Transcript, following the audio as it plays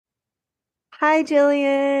Hi,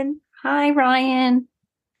 Jillian. Hi, Ryan.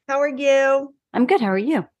 How are you? I'm good. How are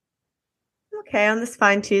you? Okay, on this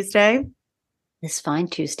fine Tuesday. It's fine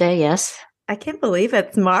Tuesday. Yes. I can't believe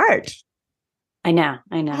it's March. I know.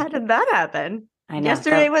 I How know. did that happen? I know.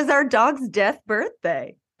 Yesterday was our dog's death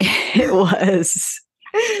birthday. It was.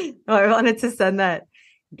 Oh, I wanted to send that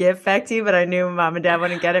gift back to you, but I knew mom and dad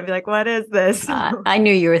wouldn't get it. Be like, what is this? I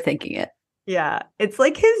knew you were thinking it. Yeah, it's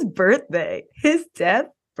like his birthday, his death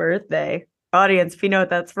birthday. Audience, if you know what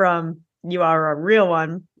that's from, you are a real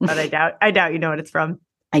one, but I doubt you know what it's from.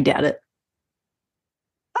 I doubt it.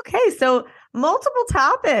 Okay, so multiple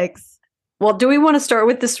topics. Well, do we want to start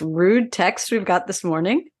with this rude text we've got this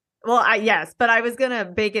morning? Well, yes, but I was gonna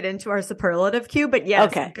bake it into our superlative cue. But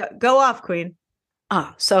yes, Okay. go off, Queen.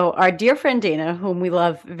 So our dear friend Dana, whom we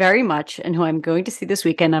love very much and who I'm going to see this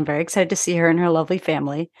weekend, I'm very excited to see her and her lovely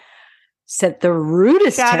family, sent the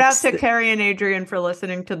rudest Shout out text. to Carrie and Adrian for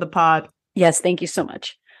listening to the pod. Yes, thank you so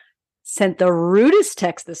much. Sent the rudest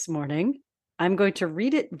text this morning. I'm going to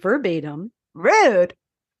read it verbatim. Rude.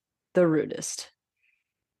 The rudest.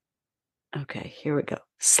 Okay, here we go.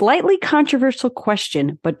 Slightly controversial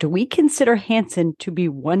question, but do we consider Hanson to be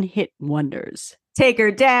one-hit wonders? Take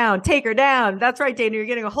her down. Take her down. That's right, Dana. You're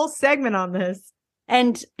getting a whole segment on this.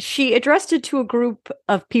 And she addressed it to a group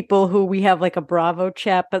of people who we have like a Bravo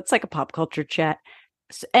chat, but it's like a pop culture chat,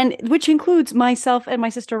 and which includes myself and my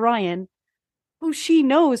sister Ryan, who she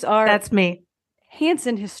knows are That's me.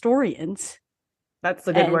 Hanson historians. That's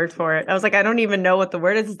the good word for it. I was like, I don't even know what the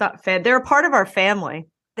word is. It's not fan. They're a part of our family.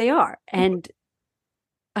 They are. And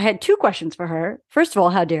I had two questions for her. First of all,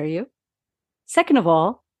 how dare you? Second of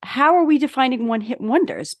all, how are we defining one-hit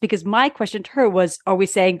wonders? Because my question to her was, are we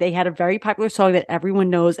saying they had a very popular song that everyone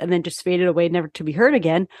knows and then just faded away, never to be heard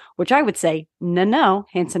again? Which I would say, no,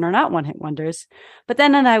 Hanson are not one-hit wonders. But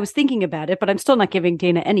then I was thinking about it, but I'm still not giving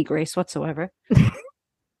Dana any grace whatsoever.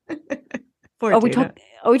 Poor Are we Dana.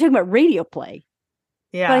 talking about radio play?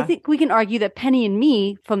 Yeah. But I think we can argue that Penny and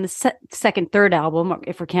Me from the second, third album, or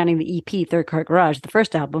if we're counting the EP, Third Car Garage, the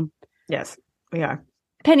first album. Yes, we are.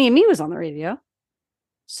 Penny and Me was on the radio.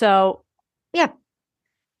 So, yeah,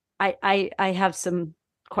 I have some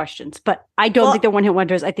questions, but I don't think they're one-hit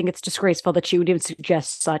wonders. I think it's disgraceful that she would even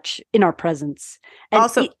suggest such in our presence. And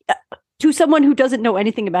also, to someone who doesn't know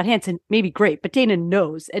anything about Hanson, maybe great, but Dana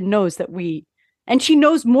knows that and she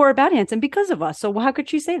knows more about Hanson because of us. So how could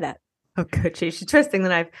she say that? Oh, good. She's twisting the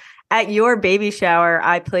knife. At your baby shower,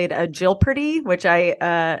 I played a Jeopardy, which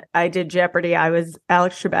I did Jeopardy. I was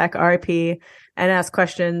Alex Trebek, RIP, and asked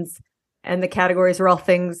questions. And the categories were all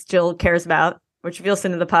things Jill cares about, which if you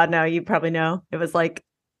listen to the pod now, you probably know. It was like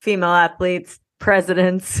female athletes,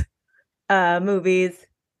 presidents, movies.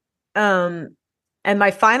 And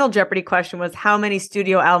my final Jeopardy question was, how many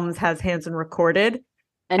studio albums has Hanson recorded?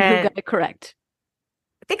 And who got it correct?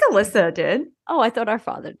 I think Alyssa did. Oh, I thought our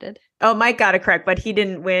father did. Oh, Mike got it correct, but he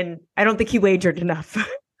didn't win. I don't think he wagered enough.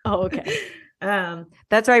 Oh, okay.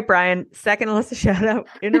 That's right, Brian. Second Alyssa shout out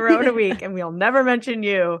in a row in a week, and we'll never mention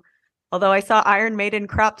you. Although I saw Iron Maiden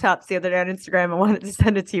crop tops the other day on Instagram and wanted to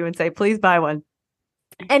send it to you and say, please buy one.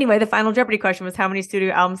 Anyway, the final Jeopardy question was, how many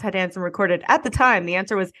studio albums had Hanson recorded? At the time, the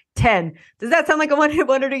answer was 10. Does that sound like a one-hit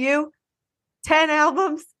wonder to you? 10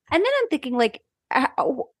 albums? And then I'm thinking, like,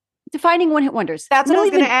 defining one-hit wonders. That's what I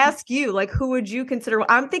was going to ask you. Like, who would you consider?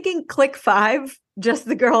 I'm thinking Click 5, just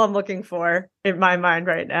the girl I'm looking for in my mind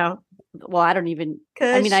right now. Well, I don't even.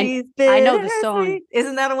 I mean, I know the song.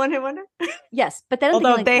 Isn't that a one-hit wonder? Yes, but then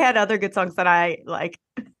although they had other good songs that I like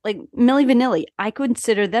Milli Vanilli, I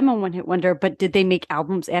consider them a one-hit wonder. But did they make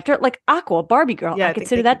albums after? Like Aqua, Barbie Girl, yeah, I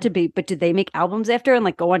consider that to be. But did they make albums after and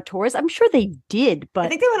like go on tours? I'm sure they did. But I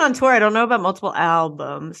think they went on tour. I don't know about multiple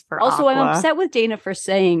albums for. Also, Aqua. I'm upset with Dana for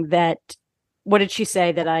saying that. What did she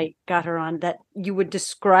say that I got her on? That you would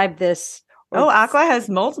describe this. Oh, Aqua has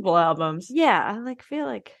multiple albums. Yeah, I feel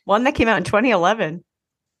like one that came out in 2011.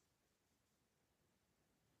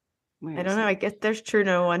 I don't know. I guess there's true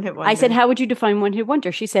no one-hit wonder. I said, how would you define one-hit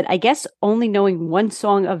wonder? She said, I guess only knowing one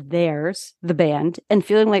song of theirs, the band, and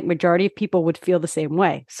feeling like majority of people would feel the same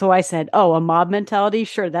way. So I said, oh, a mob mentality?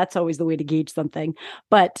 Sure, that's always the way to gauge something.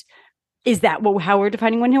 But is that how we're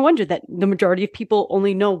defining one-hit wonder? That the majority of people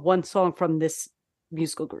only know one song from this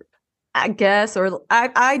musical group? I guess, or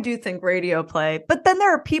I do think radio play. But then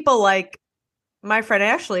there are people like my friend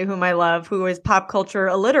Ashley, whom I love, who is pop culture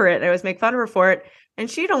illiterate. I always make fun of her for it.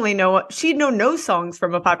 And she'd know no songs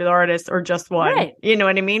from a popular artist or just one. Right. You know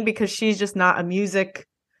what I mean? Because she's just not a music.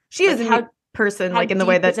 She is a person like in the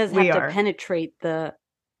way that we are. To penetrate the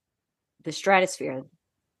stratosphere.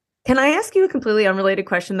 Can I ask you a completely unrelated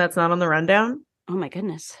question that's not on the rundown? Oh my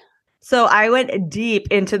goodness. So I went deep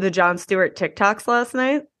into the Jon Stewart TikToks last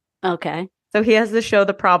night. Okay. So he has the show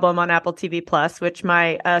The Problem on Apple TV Plus, which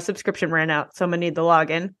my subscription ran out, so I'm gonna need the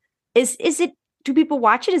login. Is it? Do people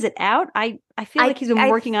watch it? Is it out? I feel like he's been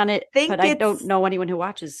working on it, but I don't know anyone who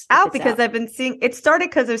watches. Out because I've been seeing it started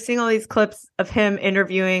because I was seeing all these clips of him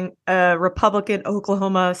interviewing a Republican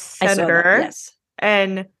Oklahoma senator. Yes.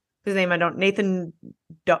 And his name Nathan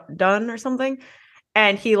Dunn or something.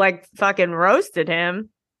 And he like fucking roasted him.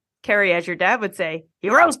 Carrie, as your dad would say, he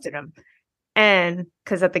roasted him. And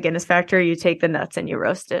because at the Guinness Factory, you take the nuts and you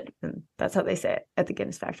roast it. And that's how they say it at the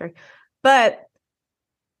Guinness Factory. But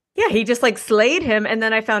yeah, he just like slayed him. And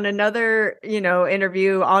then I found another,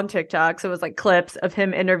 interview on TikTok. So it was like clips of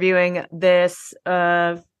him interviewing this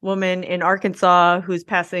woman in Arkansas who's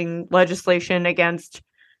passing legislation against,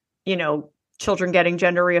 children getting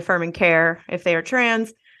gender reaffirming care if they are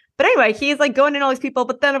trans. But anyway, he's like going in all these people.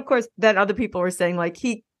 But then, of course, then other people were saying like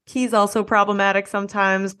he's also problematic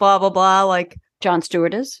sometimes, blah, blah, blah. Like Jon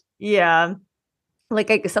Stewart is? Yeah.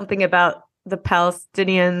 Like something about the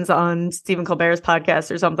Palestinians on Stephen Colbert's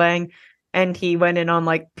podcast or something. And he went in on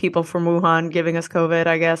like people from Wuhan giving us COVID,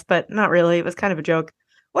 I guess, but not really. It was kind of a joke.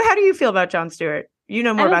 Well, how do you feel about Jon Stewart? You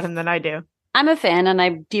know more about him than I do. I'm a fan and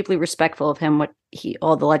I'm deeply respectful of him,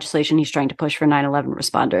 all the legislation he's trying to push for 9/11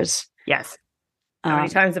 responders. Yes. How many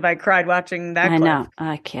times have I cried watching that? I know.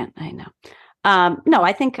 I can't. I know. No,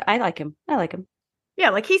 I think I like him. Yeah,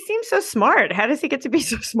 like he seems so smart. How does he get to be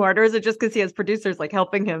so smart? Or is it just because he has producers like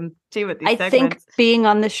helping him too with these segments? Think being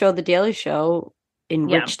on the show, The Daily Show,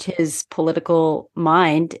 enriched his political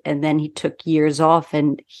mind, and then he took years off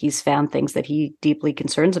and he's found things that he deeply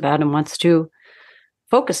concerns about and wants to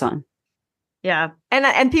focus on. Yeah.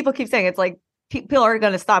 And people keep saying it's like people are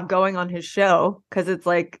going to stop going on his show because it's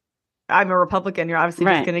like, I'm a Republican. You're obviously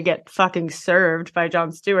just going to get fucking served by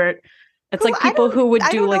Jon Stewart. It's like people who would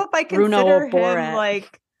do like Bruno or Borat.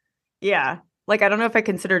 Like, yeah. Like, I don't know if I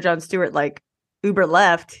consider Jon Stewart like uber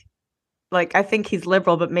left. Like, I think he's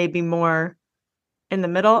liberal, but maybe more in the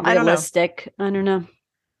middle. Realistic. I don't know.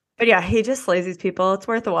 But yeah, he just slays these people. It's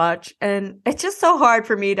worth a watch. And it's just so hard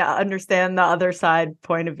for me to understand the other side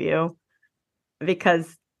point of view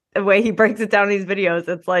because the way he breaks it down in these videos,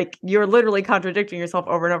 it's like you're literally contradicting yourself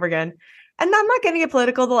over and over again. And I'm not getting it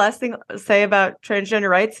political. The last thing I'll say about transgender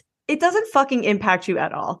rights, it doesn't fucking impact you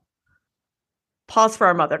at all. Pause for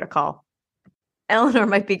our mother to call. Eleanor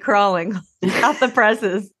might be crawling out the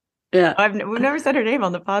presses. Yeah. We've never said her name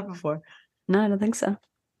on the pod before. No, I don't think so.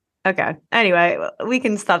 Okay. Anyway, we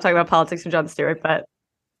can stop talking about politics from Jon Stewart, but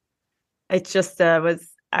it just I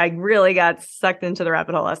really got sucked into the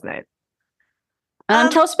rabbit hole last night.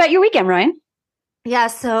 Tell us about your weekend, Ryan. Yeah,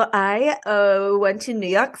 so I went to New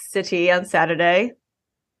York City on Saturday.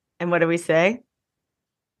 And what do we say?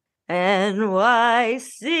 NYC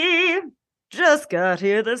just got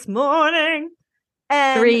here this morning.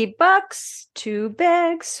 And $3, 2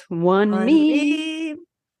 bags, one me.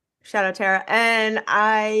 Shout out Tara. And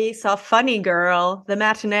I saw Funny Girl, the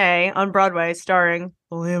matinee on Broadway starring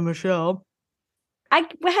Lea Michele. How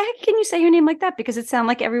can you say her name like that? Because it sounded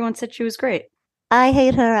like everyone said she was great. I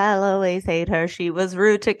hate her. I'll always hate her. She was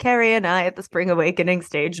rude to Carrie and I at the Spring Awakening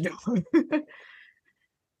stage door.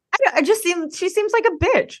 She seems like a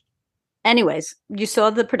bitch. Anyways, you saw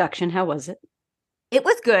the production. How was it? It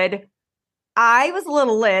was good. I was a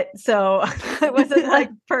little lit, so I wasn't like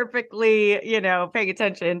perfectly, paying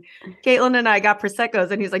attention. Caitlin and I got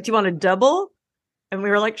Prosecco's and he's like, do you want a double? And we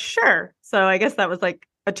were like, sure. So I guess that was like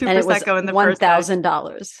a 2 Prosecco in the first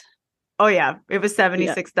 $1,000. Oh yeah, it was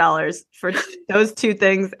 $76 for those two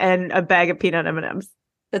things and a bag of peanut M&Ms.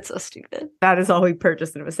 That's so stupid. That is all we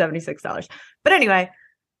purchased, and it was $76. But anyway,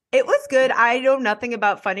 it was good. I know nothing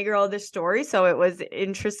about Funny Girl, this story, so it was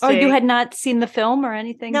interesting. Oh, you had not seen the film or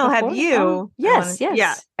anything? No, before? Have you? Oh, yes.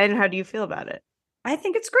 Yeah. And how do you feel about it? I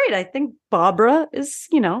think it's great. I think Barbara is,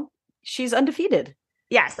 she's undefeated.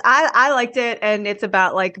 Yes, I liked it, and it's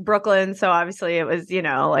about like Brooklyn. So obviously, it was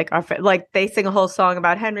like they sing a whole song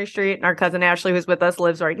about Henry Street, and our cousin Ashley, who's with us,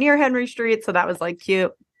 lives right near Henry Street, so that was like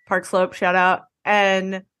cute. Park Slope, shout out,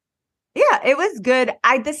 and yeah, it was good.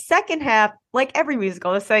 The second half, like every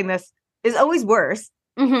musical is saying this, is always worse.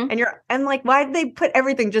 Mm-hmm. And like, why did they put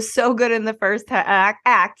everything just so good in the first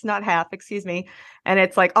act, not half, excuse me? And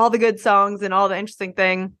it's like all the good songs and all the interesting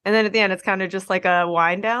thing, and then at the end, it's kind of just like a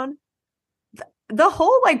wind down. The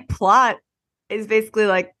whole like plot is basically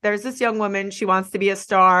like there's this young woman, she wants to be a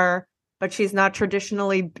star, but she's not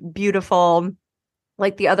traditionally beautiful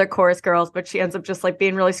like the other chorus girls, but she ends up just like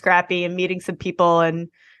being really scrappy and meeting some people and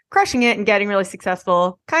crushing it and getting really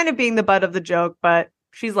successful, kind of being the butt of the joke, but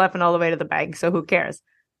she's laughing all the way to the bank, so who cares?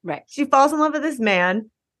 Right. She falls in love with this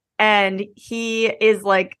man, And he is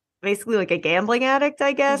like basically like a gambling addict,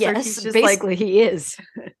 I guess. Or Yes, he's just basically like he is.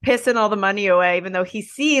 pissing all the money away, even though he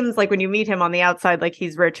seems like when you meet him on the outside, like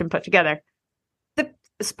he's rich and put together. The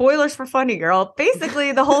spoilers for Funny Girl.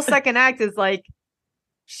 Basically, the whole second act is like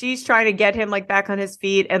she's trying to get him like back on his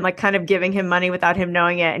feet and like kind of giving him money without him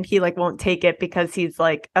knowing it, and he like won't take it because he's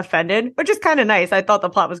like offended, which is kind of nice. I thought the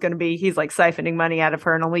plot was going to be he's like siphoning money out of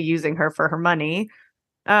her and only using her for her money.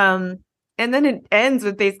 And then it ends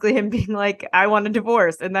with basically him being like, I want a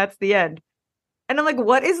divorce, and that's the end. And I'm like,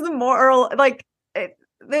 what is the moral? Like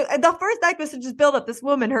the first act was to just build up this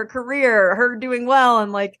woman, her career, her doing well,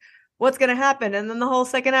 and like what's going to happen. And then the whole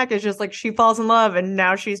second act is just like she falls in love and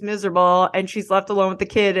now she's miserable and she's left alone with the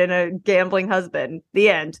kid and a gambling husband. The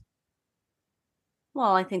end.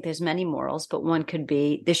 Well, I think there's many morals, but one could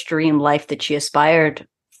be this dream life that she aspired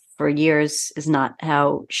for years is not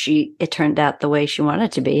how it turned out the way she wanted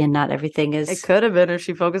it to be, and not everything is. It could have been if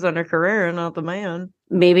she focused on her career and not the man.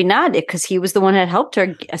 Maybe not, because he was the one that helped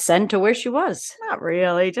her ascend to where she was. Not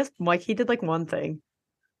really. Just like he did like one thing.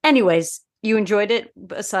 Anyways, you enjoyed it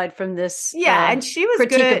aside from this? Yeah, and she was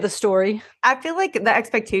critique good of the story. I feel like the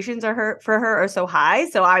expectations for her are so high.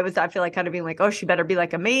 So I feel like kind of being like, oh, she better be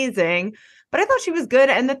like amazing. But I thought she was good.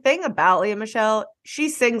 And the thing about Leah Michele, she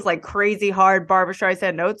sings like crazy hard Barbra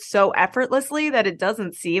Streisand notes so effortlessly that it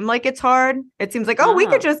doesn't seem like it's hard. It seems like, we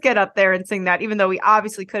could just get up there and sing that, even though we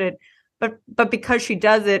obviously couldn't. But because she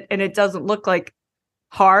does it and it doesn't look like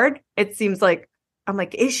hard, it seems like, I'm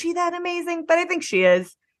like, is she that amazing? But I think she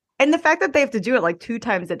is. And the fact that they have to do it like 2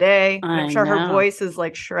 times a day, I'm sure her voice is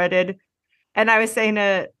like shredded. And I was saying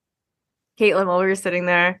to Caitlin while we were sitting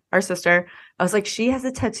there, our sister, I was like, she has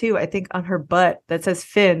a tattoo, I think, on her butt that says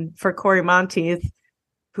Finn for Corey Monteith,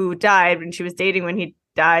 who died when she was dating when he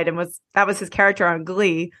died, and that was his character on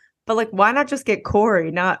Glee. But like, why not just get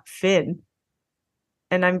Corey, not Finn?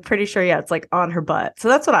 And I'm pretty sure, it's like on her butt. So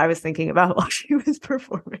that's what I was thinking about while she was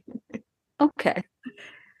performing. Okay.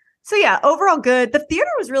 So yeah, overall good. The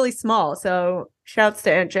theater was really small. So shouts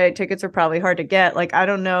to Aunt Jay. Tickets are probably hard to get. Like, I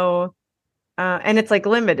don't know. And it's like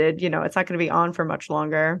limited, it's not going to be on for much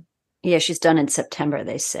longer. Yeah, she's done in September,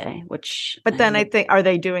 they say, But then I think, are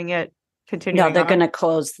they doing it continuing? No, they're going to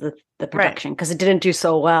close the production because it didn't do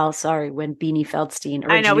so well. Sorry, when Beanie Feldstein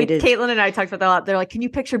originated. I know, Caitlin and I talked about that a lot. They're like, can you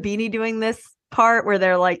picture Beanie doing this part where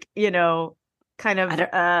they're like, kind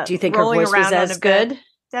of do you think her voice was as good?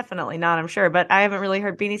 Definitely not, I'm sure. But I haven't really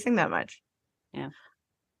heard Beanie sing that much. Yeah.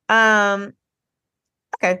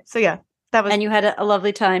 Okay, so yeah, that was. And you had a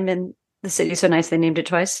lovely time in the city. So nice, they named it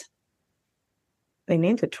twice. They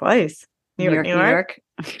named it twice. New York.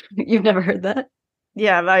 You've never heard that?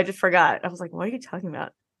 Yeah, but I just forgot. I was like, what are you talking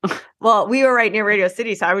about? Well, we were right near Radio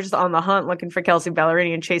City, so I was just on the hunt looking for Kelsey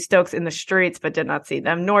Ballerini and Chase Stokes in the streets, but did not see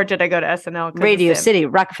them. Nor did I go to SNL. Radio City,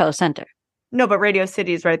 Rockefeller Center. No, but Radio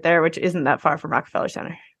City is right there, which isn't that far from Rockefeller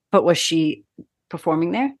Center. But was she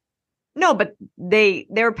performing there? No, but there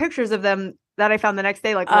were pictures of them that I found the next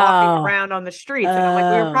day, like walking around on the streets. And I'm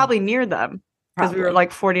like, we were probably near them because we were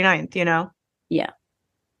like 49th, Yeah.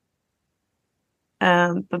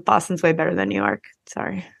 But Boston's way better than New York.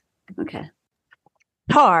 Sorry. Okay.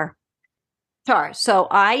 Tar. So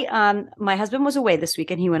my husband was away this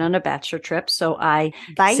weekend. He went on a bachelor trip. So I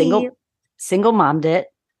single mommed it.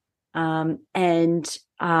 And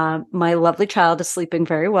my lovely child is sleeping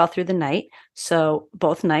very well through the night. So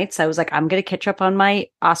both nights I was like, I'm going to catch up on my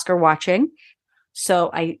Oscar watching.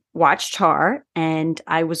 So I watched Tar, and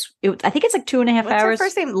I think it's like 2.5 hours. What's her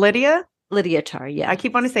first name? Lydia Tar. Yeah. I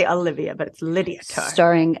keep wanting to say Olivia, but it's Lydia Tar.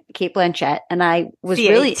 Starring Cate Blanchett. And I was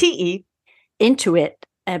really into it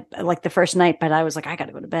like the first night, but I was like, I got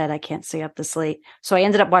to go to bed. I can't stay up this late. So I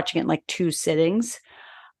ended up watching it in like 2 sittings.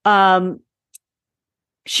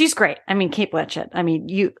 She's great. I mean, Cate Blanchett. I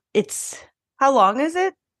mean, how long is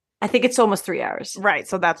it? I think it's almost 3 hours. Right.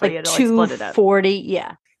 So that's why you had to split it up. 2:40.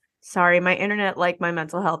 Yeah. Sorry, my internet, like my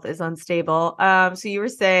mental health, is unstable. So you were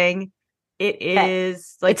saying it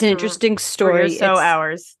is like it's an interesting story. 3 or so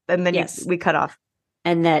hours, and then we cut off.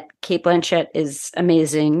 And that Cate Blanchett is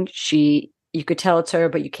amazing. You could tell it's her,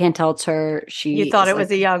 but you can't tell it's her. You thought it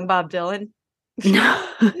was a young Bob Dylan? No.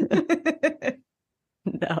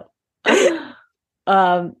 No.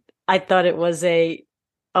 I thought it was a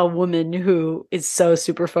woman who is so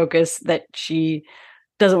super focused that she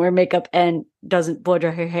doesn't wear makeup and doesn't blow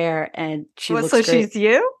dry her hair, and she looks great. She's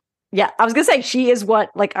you? Yeah, I was gonna say she is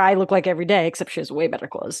what like I look like every day, except she has way better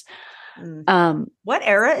clothes. What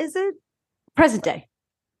era is it? Present day.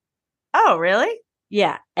 Oh, really?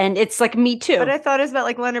 Yeah, and it's like Me Too. But I thought it was about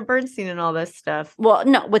like Leonard Bernstein and all this stuff. Well,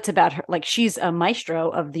 no, what's about her? Like she's a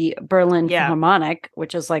maestro of the Berlin Philharmonic,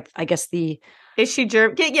 which is like I guess the Is she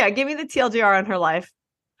German? Yeah, give me the TLDR on her life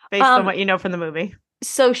based on what you know from the movie.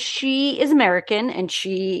 So she is American, and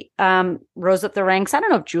she rose up the ranks. I don't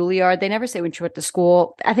know if Juilliard, they never say when she went to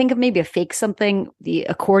school. I think of maybe a fake something, the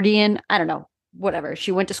accordion. I don't know, whatever.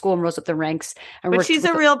 She went to school and rose up the ranks. And but she's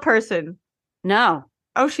a real person. No.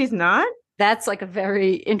 Oh, she's not? That's like a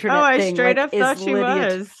very internet thing. I straight up thought she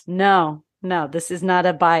was. No, this is not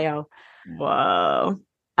a bio. Whoa.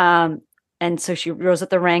 And so she rose up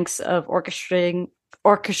the ranks of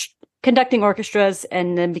conducting orchestras,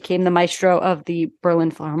 and then became the maestro of the Berlin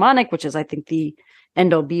Philharmonic, which is, I think, the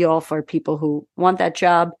end all be all for people who want that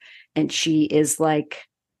job. And she is like,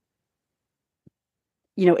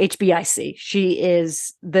 HBIC. She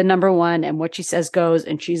is the number one, and what she says goes,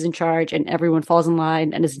 and she's in charge, and everyone falls in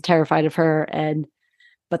line and is terrified of her.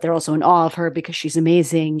 But they're also in awe of her because she's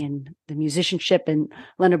amazing, and the musicianship, and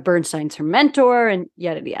Leonard Bernstein's her mentor, and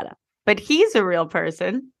yada, yada. But he's a real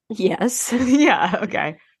person. Yes. Yeah.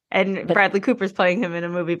 Okay. And Bradley Cooper's playing him in a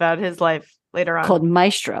movie about his life later on. Called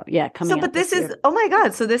Maestro. Yeah. But this is, oh my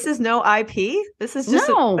God. So this is no IP? This is just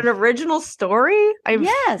an original story? I'm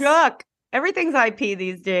shook. Everything's IP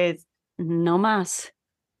these days. No mas.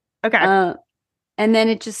 Okay. And then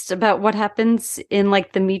it's just about what happens in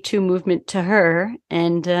like the Me Too movement to her,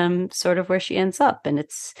 and sort of where she ends up. And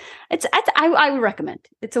I would recommend.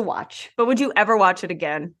 It's a watch. But would you ever watch it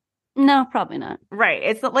again? No, probably not. Right.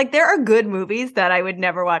 It's not like there are good movies that I would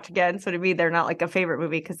never watch again. So to me, they're not like a favorite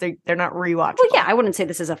movie because they're not rewatchable. Well, yeah, I wouldn't say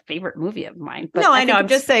this is a favorite movie of mine. But no, I know. I'm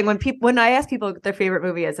just saying when I ask people what their favorite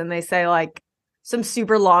movie is, and they say like some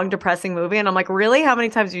super long, depressing movie, and I'm like, really? How many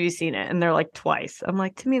times have you seen it? And they're like, twice. I'm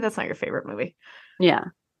like, to me, that's not your favorite movie. Yeah.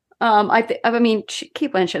 I mean,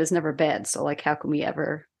 Cate Blanchett is never bad. So like, how can we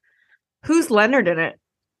ever? Who's Leonard in it?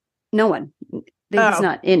 No one. He's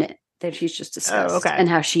not in it. That she's just discussed. Oh, okay. And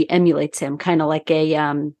how she emulates him, kind of like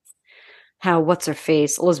how what's her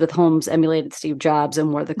face, Elizabeth Holmes emulated Steve Jobs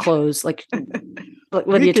and wore the clothes like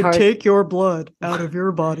Lydia Tarr. Take your blood out of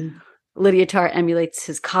your body. Lydia Tarr emulates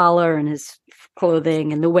his collar and his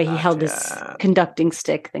clothing and the way he held his conducting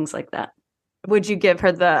stick, things like that. Would you give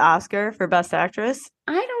her the Oscar for Best Actress?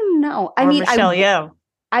 I don't know. Michelle Yeoh.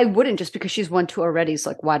 I wouldn't, just because she's won 2 already. So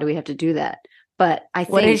like, why do we have to do that? But I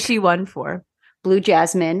think, what has she won for? Blue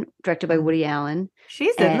Jasmine, directed by Woody Allen.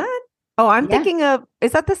 She's in that? Oh, I'm thinking of,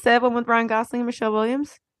 is that the sad one with Ryan Gosling and Michelle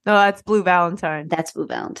Williams? No, that's Blue Valentine. That's Blue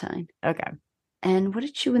Valentine. Okay. And what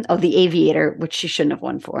did she win? Oh, The Aviator, which she shouldn't have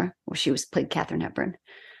won for, where she played Katharine Hepburn.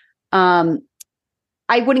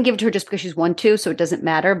 I wouldn't give it to her just because she's won 2, so it doesn't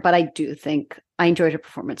matter. But I do think I enjoyed her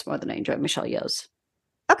performance more than I enjoyed Michelle Yeoh's.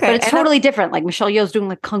 Okay. But it's totally different. Like Michelle Yeoh's doing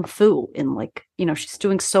like kung fu, and like, she's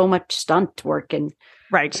doing so much stunt work, and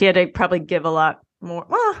right. She had to probably give a lot more.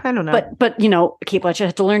 Well, I don't know. But Cate Blanchett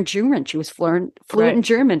had to learn German. She was fluent in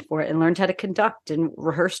German for it, and learned how to conduct and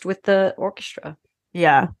rehearsed with the orchestra.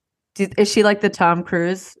 Yeah. Is she like the Tom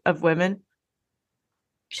Cruise of women?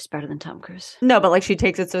 She's better than Tom Cruise. No, but like she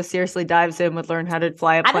takes it so seriously, dives in, would learn how to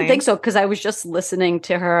fly a plane. I don't think so, because I was just listening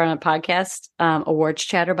to her on a podcast, Awards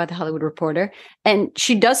Chatter by The Hollywood Reporter. And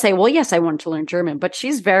she does say, well, yes, I wanted to learn German, but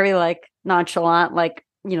she's very like nonchalant, like,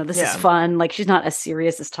 this is fun. Like she's not as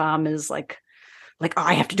serious as Tom is, like, oh,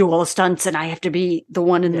 I have to do all the stunts and I have to be the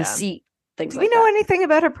one in the seat. Things like that. Do we know anything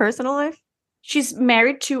about her personal life? She's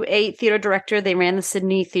married to a theater director. They ran the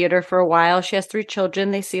Sydney Theater for a while. She has 3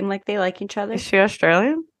 children. They seem like they like each other. Is she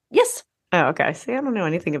Australian? Yes. Oh, okay. See, I don't know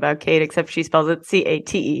anything about Kate except she spells it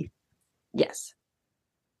Cate. Yes.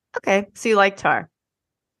 Okay. So you liked her.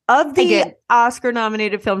 Of the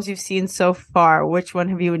Oscar-nominated films you've seen so far, which one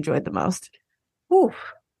have you enjoyed the most? Ooh.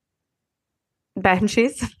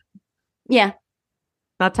 Banshees? Yeah.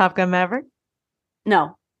 Not Top Gun Maverick?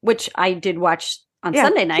 No. Which I did watch on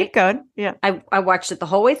Sunday night. Keep going. Yeah. I watched it the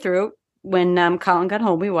whole way through. When Colin got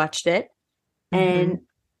home, we watched it. And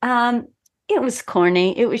it was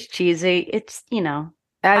corny. It was cheesy. It's,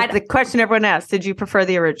 the question everyone asks, did you prefer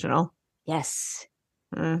the original? Yes.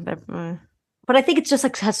 Definitely. But I think it's just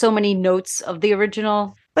like has so many notes of the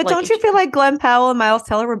original. But don't you feel like Glenn Powell and Miles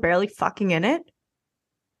Teller were barely fucking in it?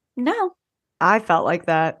 No. I felt like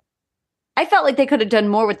that. I felt like they could have done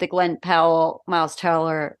more with the Glenn Powell, Miles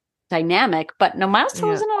Teller dynamic, but no, Miles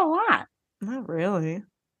Teller's in it a lot. Not really.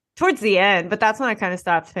 Towards the end, but that's when I kind of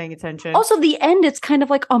stopped paying attention. Also, the end, it's kind of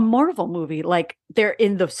like a Marvel movie. Like, they're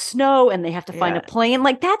in the snow and they have to find a plane.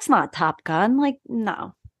 Like, that's not Top Gun. Like,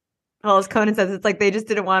 no. Well, as Conan says, it's like they just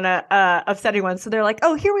didn't want to upset anyone. So they're like,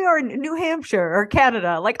 oh, here we are in New Hampshire or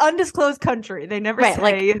Canada, like undisclosed country. They never say.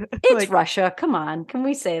 Like, it's Russia. Come on. Can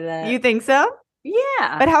we say that? You think so?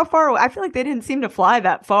 Yeah. But how far away? I feel like they didn't seem to fly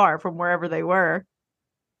that far from wherever they were.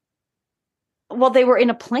 Well, they were in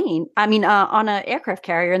a plane. I mean, on an aircraft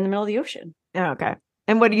carrier in the middle of the ocean. Oh, okay.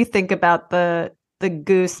 And what do you think about the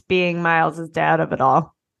goose being Miles's dad of it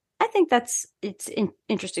all? I think it's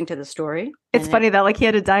interesting to the story. It's funny that like he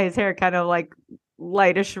had to dye his hair kind of like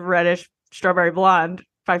lightish reddish strawberry blonde.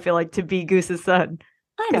 I feel like to be Goose's son,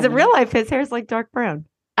 because in real life his hair is like dark brown.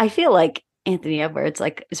 I feel like Anthony Edwards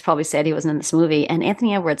like is probably sad he wasn't in this movie. And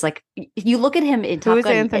Anthony Edwards, like you look at him in Top Gun. Who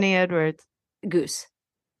is Anthony Edwards? Goose.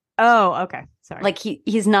 Oh, okay. Sorry. Like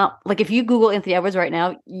he's not like if you Google Anthony Edwards right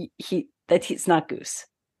now, he's not Goose.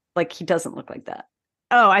 Like he doesn't look like that.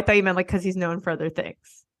 Oh, I thought you meant like because he's known for other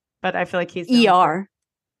things. But I feel like he's ER.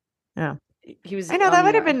 Yeah. He was. I know that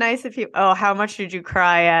would have been nice if you. Oh, how much did you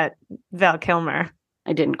cry at Val Kilmer?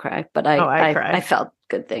 I didn't cry, but I felt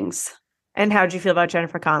good things. And how'd you feel about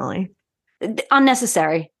Jennifer Connelly?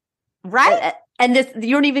 Unnecessary, right? And this,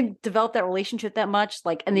 you don't even develop that relationship that much.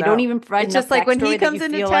 Like, and they don't even provide. It's just like when he comes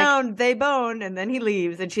into town, they bone, and then he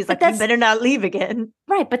leaves, and she's like, "You better not leave again."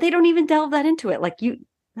 Right, but they don't even delve that into it. Like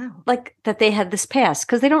like that they had this past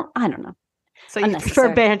because they don't. I don't know. So you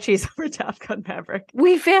prefer Banshees over Top Gun Maverick?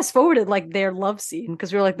 We fast forwarded like their love scene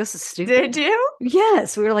because we were like, "This is stupid." Did you?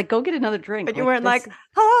 Yes, we were like, "Go get another drink." But you weren't like,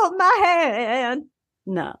 "Hold my hand."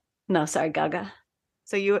 No, sorry, Gaga.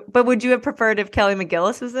 But would you have preferred if Kelly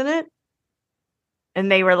McGillis was in it? And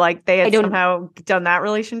they were like, they had somehow done that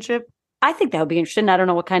relationship? I think that would be interesting. I don't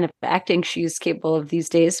know what kind of acting she's capable of these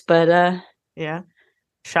days, but yeah.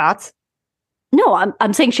 Shots? No,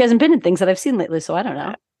 I'm saying she hasn't been in things that I've seen lately, so I don't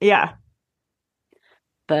know. Yeah.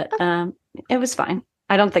 But it was fine.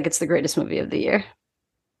 I don't think it's the greatest movie of the year.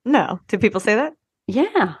 No. Do people say that?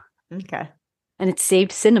 Yeah. Okay. And it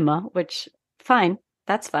saved cinema, which fine.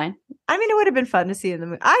 That's fine. I mean, it would have been fun to see in the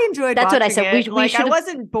movie. I enjoyed That's what I said. I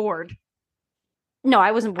wasn't bored. No,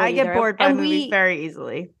 I wasn't bored. I get bored by movies very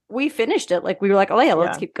easily. We finished it. Like we were like, oh yeah,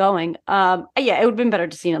 let's keep going. Yeah, it would have been better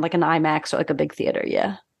to see it in like an IMAX or like a big theater.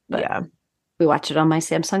 Yeah. But yeah. We watched it on my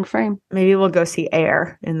Samsung frame. Maybe we'll go see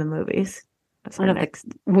Air in the movies. That's our next.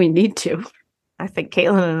 We need to. I think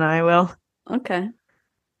Caitlin and I will. Okay.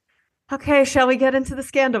 Okay, shall we get into the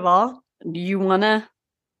Scandival? Do you want to?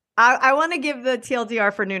 I want to give the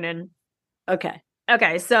TLDR for Noonan. Okay.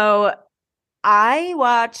 Okay, so I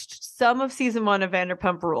watched some of season 1 of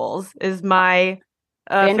Vanderpump Rules. Is my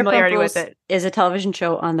familiarity with it. Is a television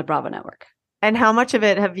show on the Bravo network. And how much of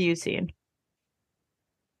it have you seen?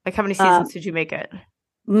 Like how many seasons did you make it?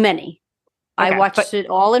 Many. Okay, I watched it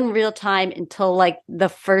all in real time until like the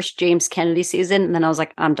first James Kennedy season. And then I was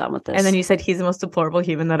like, I'm done with this. And then you said he's the most deplorable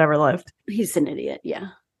human that ever lived. He's an idiot. Yeah.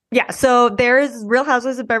 Yeah. So there's Real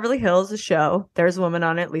Housewives of Beverly Hills, a show. There's a woman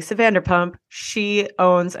on it, Lisa Vanderpump. She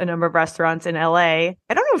owns a number of restaurants in LA. I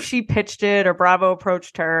don't know if she pitched it or Bravo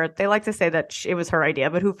approached her. They like to say that it was her idea,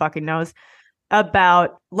 but who fucking knows?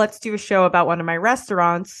 About let's do a show about one of my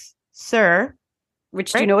restaurants, SUR.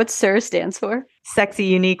 Which do you know what SUR stands for? Sexy,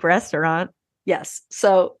 unique restaurant. Yes.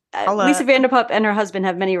 So Lisa Vanderpump and her husband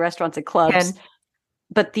have many restaurants and clubs.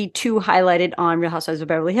 But the two highlighted on Real Housewives of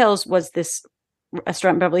Beverly Hills was this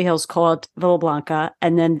restaurant in Beverly Hills called Villa Blanca,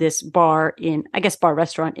 and then this bar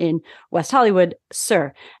restaurant in West Hollywood,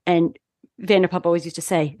 SUR. And Vanderpump always used to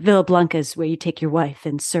say, Villa Blanca is where you take your wife,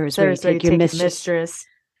 and SUR is where you take your mistress.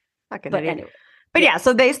 Fucking idiot. Anyway. But yeah,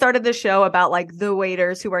 so they started the show about like the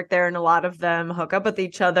waiters who work there, and a lot of them hook up with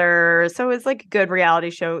each other. So it's like a good reality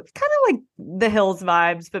show. It's kind of like The Hills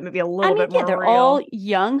vibes, but maybe a little bit more they're real. All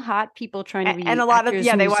young, hot people trying to be and a lot actors,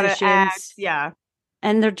 of they want to act. Yeah.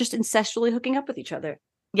 And they're just incestually hooking up with each other.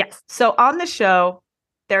 Yes. So on the show,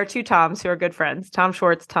 there are two Toms who are good friends, Tom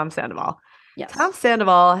Schwartz, Tom Sandoval. Yes. Tom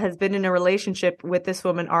Sandoval has been in a relationship with this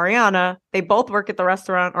woman, Ariana. They both work at the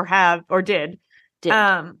restaurant or did.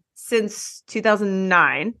 Since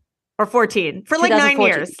 2009 or 14 for like 9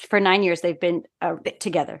 years. For 9 years, they've been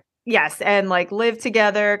together. Yes. And like lived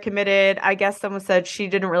together, committed. I guess someone said she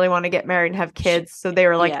didn't really want to get married and have kids. So they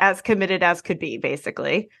were like as committed as could be,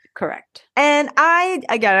 basically. Correct. And I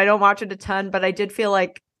don't watch it a ton, but I did feel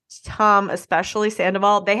like Tom, especially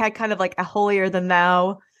Sandoval, they had kind of like a holier than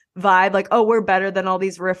thou vibe. Like, oh, we're better than all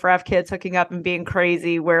these riffraff kids hooking up and being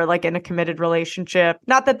crazy. We're like in a committed relationship.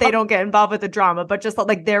 Not that they don't get involved with the drama, but just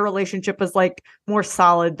like their relationship was like more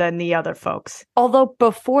solid than the other folks. Although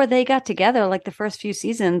before they got together, like the first few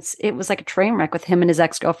seasons, it was like a train wreck with him and his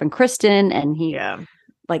ex-girlfriend, Kristen. And he kind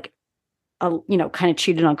of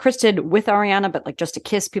cheated on Kristen with Ariana, but like just a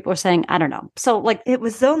kiss, people were saying, I don't know. So like, it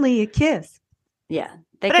was only a kiss. Yeah.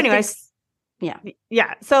 But anyways. Yeah.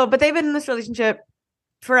 So, but they've been in this relationship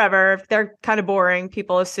forever. They're kind of boring.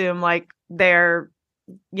 People assume like they're,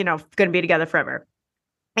 going to be together forever.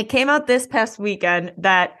 It came out this past weekend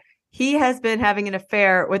that he has been having an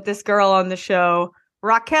affair with this girl on the show,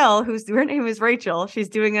 Raquel, her name is Rachel. She's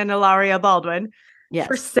doing an Ilaria Baldwin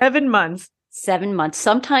for 7 months. 7 months.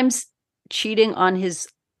 Sometimes cheating on his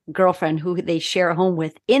girlfriend who they share a home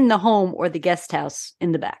with in the home or the guest house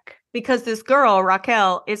in the back. Because this girl,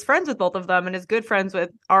 Raquel, is friends with both of them and is good friends with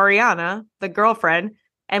Ariana, the girlfriend,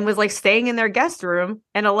 and was like staying in their guest room.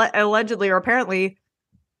 And allegedly or apparently,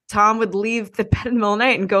 Tom would leave the bed in the middle of the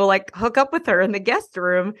night and go like hook up with her in the guest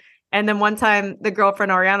room. And then one time the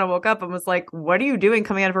girlfriend Ariana woke up and was like, "What are you doing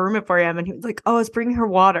coming out of her room at 4 a.m.?" And he was like, "Oh, I was bringing her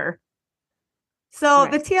water." So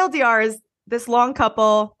the TLDR is this long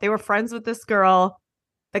couple. They were friends with this girl.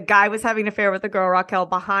 The guy was having an affair with the girl, Raquel,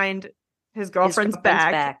 behind his girlfriend's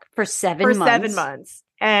back for 7 months. 7 months.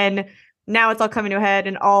 And now it's all coming to a head,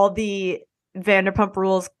 and all the Vanderpump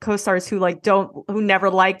Rules co-stars who never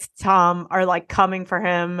liked Tom are like coming for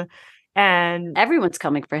him. And everyone's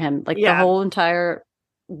coming for him. Like the whole entire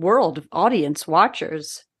world, audience,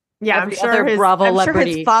 watchers. Yeah, I'm sure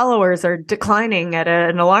his followers are declining at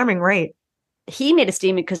an alarming rate. He made a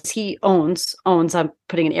statement because he owns, I'm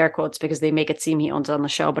putting in air quotes because they make it seem he owns on the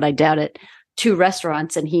show, but I doubt it, 2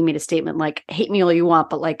 restaurants. And he made a statement like, hate me all you want,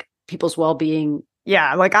 but like people's well-being.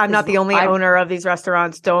 Yeah. Like I'm not the only owner of these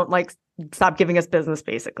restaurants. Don't like stop giving us business,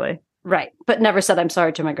 basically. Right. But never said I'm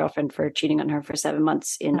sorry to my girlfriend for cheating on her for 7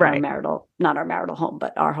 months in not our marital home,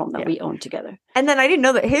 but our home that we own together. And then I didn't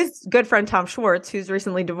know that his good friend, Tom Schwartz, who's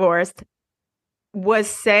recently divorced, was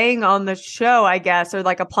saying on the show, I guess, or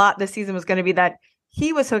like a plot this season was going to be that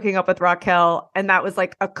he was hooking up with Raquel. And that was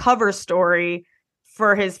like a cover story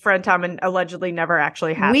for his friend Tom, and allegedly never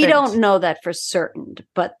actually happened. We don't know that for certain.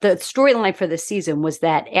 But the storyline for this season was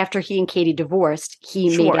that after he and Katie divorced,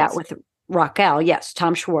 he made out with Raquel. Yes,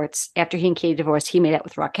 Tom Schwartz. After he and Katie divorced, he made out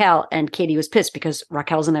with Raquel, and Katie was pissed because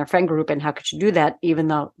Raquel's in their friend group, and how could you do that even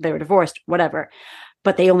though they were divorced? Whatever.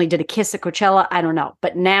 But they only did a kiss at Coachella. I don't know.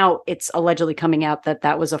 But now it's allegedly coming out that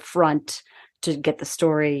that was a front to get the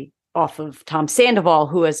story off of Tom Sandoval,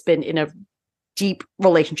 who has been in a deep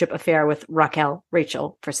relationship affair with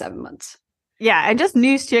Rachel, for 7 months. Yeah, and just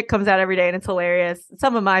news shit comes out every day, and it's hilarious.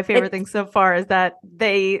 Some of my favorite things so far is that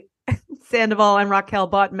Sandoval and Raquel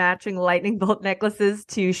bought matching lightning bolt necklaces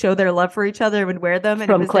to show their love for each other and would wear them. And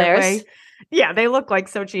from Claire's? Yeah, they look like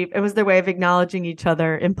so cheap. It was their way of acknowledging each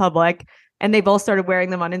other in public. And they both started wearing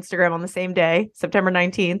them on Instagram on the same day, September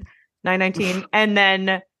 19th, 9/19, and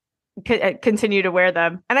then continue to wear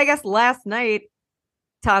them. And I guess last night,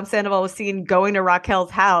 Tom Sandoval was seen going to Raquel's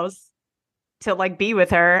house to like be with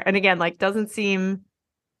her. And again, like doesn't seem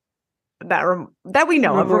that we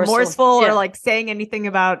know of remorseful or like saying anything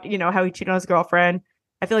about, how he cheated on his girlfriend.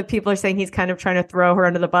 I feel like people are saying he's kind of trying to throw her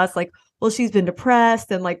under the bus. Like, well, she's been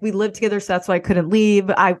depressed and like we lived together. So that's why I couldn't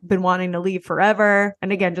leave. I've been wanting to leave forever.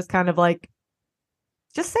 And again, just kind of like,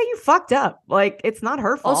 just say you fucked up. Like, it's not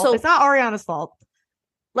her fault. Also, it's not Ariana's fault.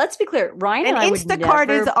 Let's be clear. Ryan and I Instacart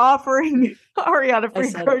is offering Ariana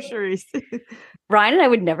free groceries. Ryan and I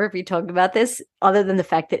would never be talking about this other than the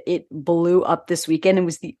fact that it blew up this weekend and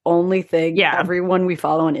was the only thing everyone we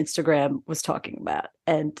follow on Instagram was talking about.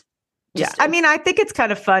 And I mean, I think it's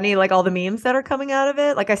kind of funny, like all the memes that are coming out of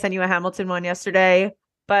it. Like I sent you a Hamilton one yesterday,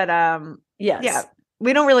 but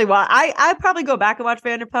we don't really watch. I probably go back and watch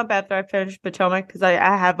Vanderpump after I finish Potomac because I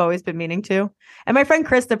have always been meaning to. And my friend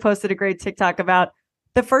Krista posted a great TikTok about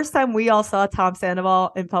the first time we all saw Tom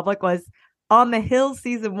Sandoval in public was on The Hills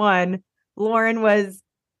season 1. Lauren was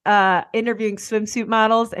interviewing swimsuit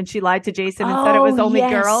models and she lied to Jason and said it was only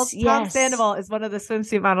girls. Tom Sandoval is one of the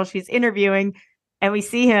swimsuit models she's interviewing, and we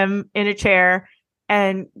see him in a chair,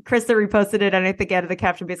 and Krista reposted it, and I think added the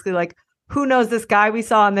caption basically like, who knows, this guy we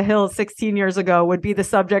saw on The Hills 16 years ago would be the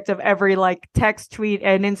subject of every like text, tweet,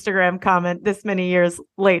 and Instagram comment this many years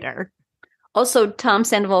later. Also, Tom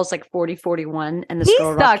Sandoval is like 40, 41. And he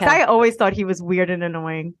sucks. I always thought he was weird and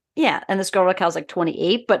annoying. Yeah. And this girl Raquel's like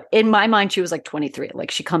 28. But in my mind, she was like 23.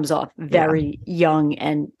 Like she comes off very young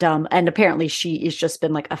and dumb. And apparently she has just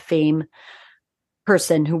been like a fame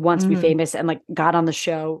person who wants to be famous and like got on the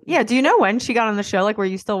show. Yeah. Do you know when she got on the show? Like, were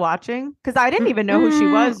you still watching? Because I didn't even know who she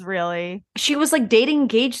was really. She was like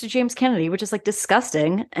engaged to James Kennedy, which is like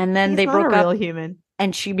disgusting. And then they broke up. Real human.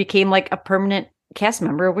 And she became like a permanent cast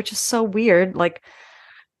member, which is so weird. Like,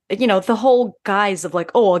 the whole guise of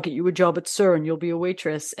like, oh, I'll get you a job at SUR and you'll be a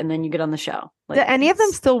waitress, and then you get on the show. Like, do any of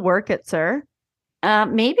them still work at SUR?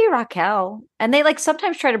 Maybe Raquel. And they like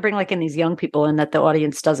sometimes try to bring like in these young people in that the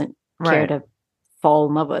audience doesn't care to fall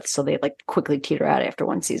in love with, so they like quickly teeter out after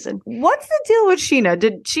one season. What's the deal with Sheena?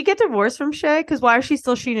 Did she get divorced from Shay? Because why is she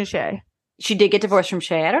still Sheena Shay? She did get divorced from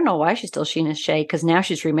Shay. I don't know why she's still Sheena Shay, because now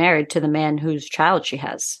she's remarried to the man whose child she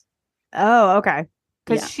has. Oh, okay.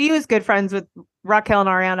 because she was good friends with Raquel and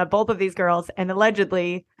Ariana, both of these girls, and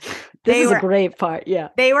allegedly this is a great part. Yeah,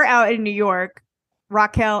 they were out in New York,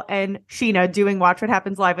 Raquel and Sheena doing Watch What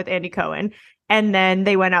Happens Live with Andy Cohen, and then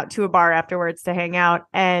they went out to a bar afterwards to hang out.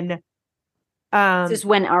 And this is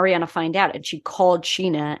when Ariana found out, and she called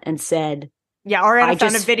Sheena and said, "Yeah, Ariana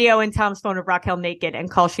found a video in Tom's phone of Raquel naked and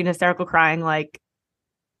called Sheena hysterical, crying like,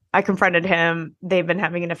 I confronted him. They've been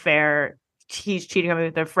having an affair. He's cheating on me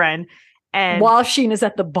with their friend." And while Sheena's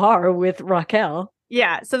at the bar with Raquel.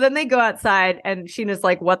 Yeah. So then they go outside and Sheena's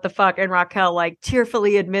like, what the fuck? And Raquel like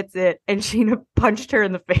tearfully admits it. And Sheena punched her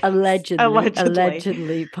in the face.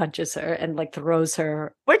 Allegedly punches her and like throws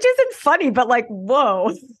her. Which isn't funny, but like,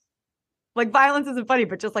 whoa. Like violence isn't funny,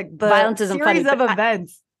 but just like the violence isn't series funny, of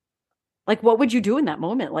events. Like, what would you do in that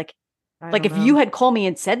moment? Like if you had called me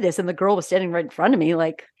and said this and the girl was standing right in front of me,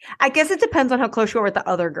 like. I guess it depends on how close you are with the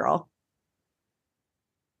other girl.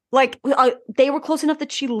 Like they were close enough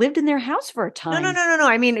that she lived in their house for a time. No.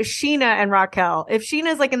 I mean, Sheena and Raquel. If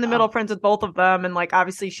Sheena's like in the middle friends with both of them, and like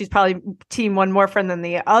obviously she's probably team one more friend than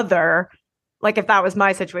the other. Like if that was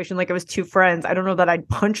my situation, like it was two friends, I don't know that I'd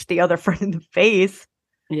punch the other friend in the face.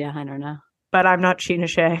 Yeah, I don't know. But I'm not Sheena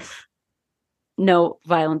Shea. No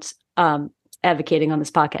violence advocating on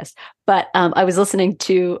this podcast. But I was listening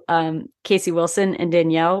to Casey Wilson and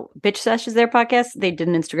Danielle Bitch Sessions, their podcast. They did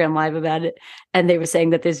an Instagram live about it. And they were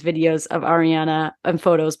saying that there's videos of Ariana and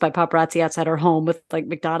photos by paparazzi outside her home with like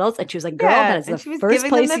McDonald's. And she was like, girl, that is the first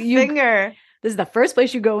place finger. This is the first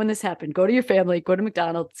place you go when this happened. Go to your family, go to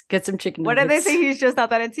McDonald's, get some chicken nuggets. What did they say? He's just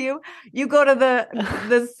not that into you? You go to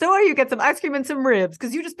the store, you get some ice cream and some ribs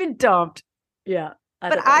because you just been dumped. Yeah.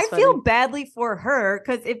 But I feel badly for her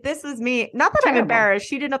because if this was me, not that I'm embarrassed,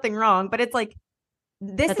 she did nothing wrong, but it's like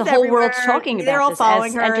this is the whole world's talking about. They're all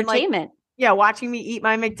following her entertainment. And like, watching me eat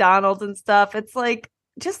my McDonald's and stuff. It's like,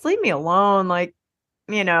 just leave me alone. Like,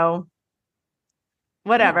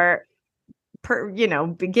 whatever.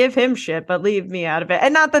 Give him shit, but leave me out of it.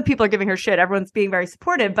 And not that people are giving her shit. Everyone's being very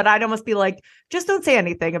supportive, but I'd almost be like, just don't say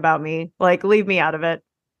anything about me. Like, leave me out of it.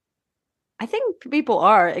 I think people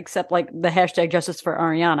are, except like the hashtag justice for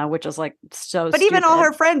Ariana, which is like so. But stupid. Even all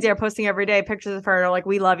her friends are posting every day pictures of her and are like,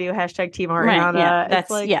 "We love you." Hashtag Team Ariana. Right, yeah, that's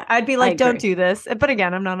like, I'd be like, "Don't do this." But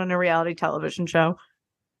again, I'm not on a reality television show.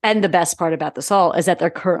 And the best part about this all is that they're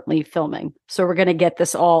currently filming, so we're going to get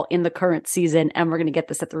this all in the current season, and we're going to get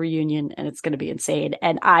this at the reunion, and it's going to be insane.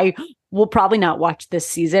 And I will probably not watch this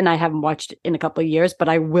season. I haven't watched it in a couple of years, but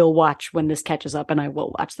I will watch when this catches up, and I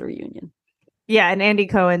will watch the reunion. Yeah, and Andy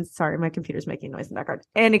Cohen, sorry, my computer's making noise in the background.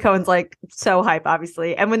 Andy Cohen's like so hype,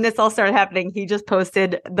 obviously. And when this all started happening, he just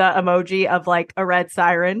posted the emoji of like a red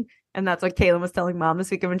siren. And that's what Kaylin was telling mom this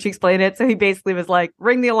weekend when she explained it. So he basically was like,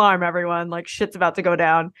 ring the alarm, everyone. Like shit's about to go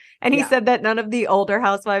down. And he said that none of the older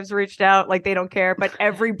housewives reached out. Like they don't care. But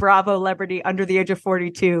every Bravo celebrity under the age of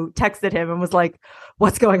 42 texted him and was like,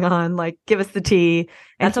 what's going on? Like, give us the tea.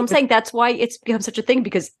 And that's what I'm saying. That's why it's become such a thing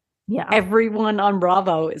because everyone on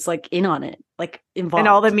Bravo is like in on it, like involved. And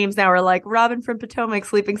all the memes now are like Robin from Potomac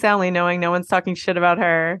sleeping soundly, knowing no one's talking shit about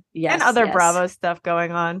her. Yes, and other Bravo stuff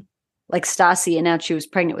going on. Like Stassi announced she was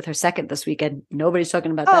pregnant with her second this weekend. Nobody's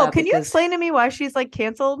talking about that. Oh, can you explain to me why she's like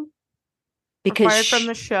canceled? Because fired from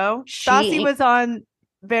the show. Stassi was on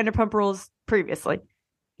Vanderpump Rules previously.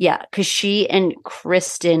 Yeah, because she and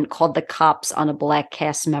Kristen called the cops on a Black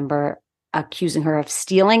cast member, accusing her of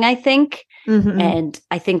stealing, I think. Mm-hmm. And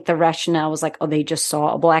I think the rationale was like, oh, they just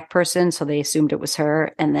saw a Black person, so they assumed it was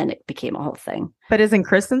her, and then it became a whole thing. But isn't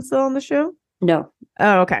Kristen still on the show? No.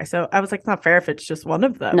 Oh, okay. So I was like, it's not fair if it's just one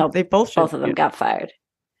of them. No, they both of them got fired.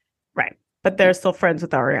 Right. But they're still friends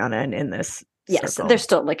with Ariana and in this Yes, circle. They're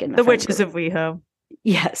still like in the witches group of WeHo.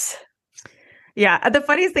 Yes. Yeah. The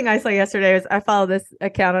funniest thing I saw yesterday was I follow this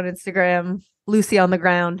account on Instagram, Lucy on the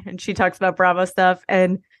Ground, and she talks about Bravo stuff.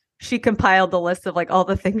 And she compiled the list of like all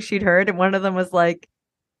the things she'd heard. And one of them was like,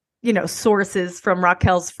 sources from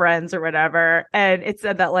Raquel's friends or whatever. And it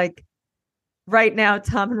said that like right now,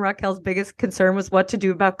 Tom and Raquel's biggest concern was what to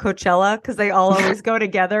do about Coachella because they all always go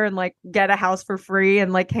together and like get a house for free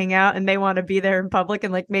and like hang out and they want to be there in public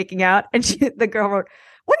and like making out. And the girl wrote,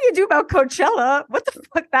 what do you do about Coachella? What the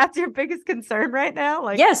fuck? That's your biggest concern right now?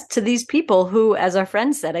 Like, yes, to these people who, as our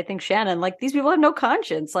friend said, I think Shannon, like these people have no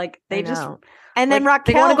conscience. Like they just. And then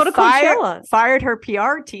Raquel go to fired her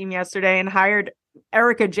PR team yesterday and hired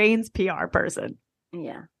Erica Jane's PR person.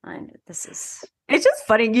 Yeah, this is. It's just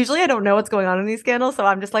funny. Usually I don't know what's going on in these scandals. So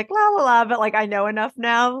I'm just like, la, la, la. But like, I know enough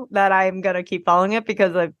now that I'm going to keep following it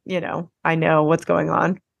because I know what's going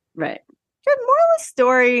on. Right. Good moral of the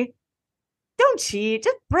story. don't cheat.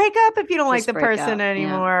 Just break up if you don't like the person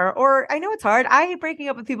anymore. Yeah. Or I know it's hard. I hate breaking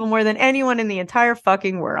up with people more than anyone in the entire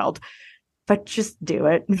fucking world. But just do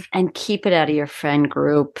it. And keep it out of your friend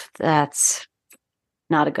group. That's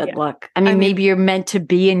not a good look. I mean, maybe you're meant to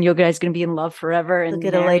be and you guys going to be in love forever. And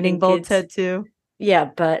get a lightning bolt tattoo. Yeah,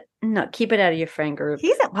 but no, keep it out of your friend group.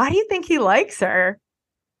 Why do you think he likes her?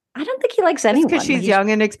 I don't think he likes anyone. Because she's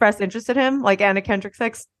young and expressed interest in him, like Anna Kendrick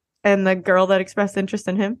Six and the girl that expressed interest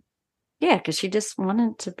in him. Yeah, because she just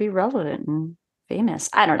wanted to be relevant and famous.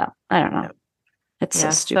 I don't know. It's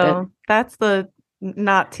so stupid. So that's the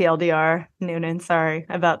not TLDR, Noonan. Sorry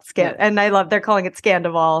about And I love they're calling it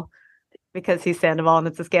Scandival because he's Sandoval and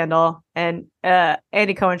it's a scandal. And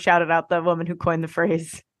Andy Cohen shouted out the woman who coined the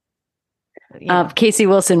phrase. Casey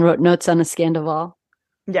Wilson wrote notes on a Scandival.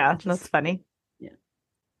 Yeah, that's funny.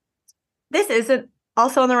 This isn't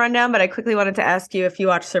also on the rundown, but I quickly wanted to ask you if you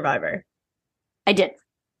watched Survivor. I did.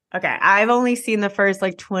 Okay. I've only seen the first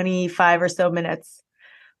 25 or so minutes.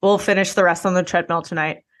 We'll finish the rest on the treadmill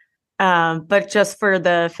tonight. But just for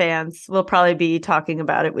the fans, we'll probably be talking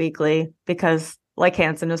about it weekly because like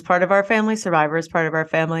Hanson is part of our family, Survivor is part of our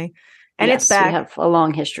family. And it's back. We have a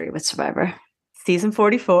long history with Survivor. Season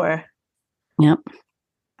 44. Yep.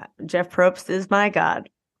 Jeff Probst is my god.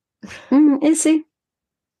 Is he?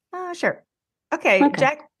 Sure. Okay.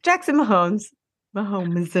 Jackson Mahomes.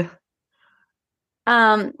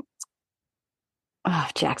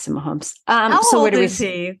 Jackson Mahomes. How old is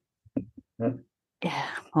he? Yeah,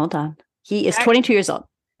 hold on. He is 22 years old.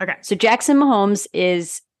 Okay. So Jackson Mahomes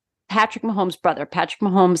is Patrick Mahomes' brother. Patrick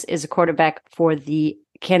Mahomes is a quarterback for the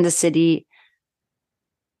Kansas City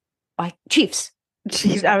Chiefs.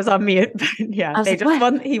 Jeez, I was on mute. Yeah, they just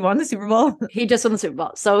won. He won the Super Bowl. He just won the Super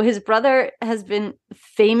Bowl. So his brother has been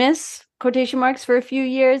famous, quotation marks, for a few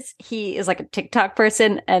years. He is like a TikTok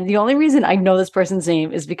person. And the only reason I know this person's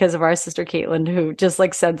name is because of our sister Caitlin, who just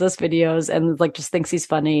sends us videos and just thinks he's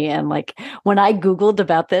funny. And when I Googled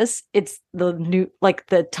about this, it's the new,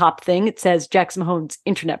 the top thing. It says Jackson Mahomes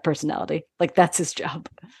internet personality. That's his job.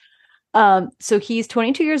 So he's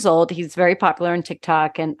 22 years old. He's very popular on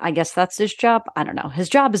TikTok, and I guess that's his job. I don't know. His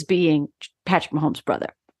job is being Patrick Mahomes' brother.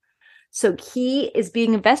 So he is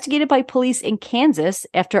being investigated by police in Kansas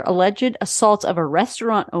after alleged assault of a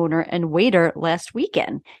restaurant owner and waiter last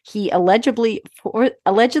weekend. He allegedly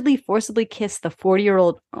forcibly kissed the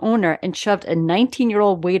 40-year-old owner and shoved a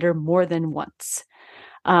 19-year-old waiter more than once.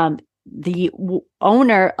 The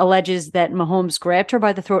owner alleges that Mahomes grabbed her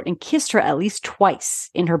by the throat and kissed her at least twice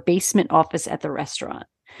in her basement office at the restaurant.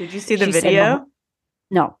 Did you see the video?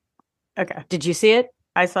 No. Okay. Did you see it?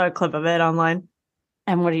 I saw a clip of it online.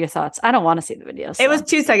 And what are your thoughts? I don't want to see the video. So. It was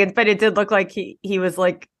 2 seconds, but it did look like he was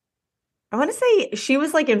I want to say she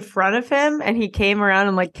was in front of him and he came around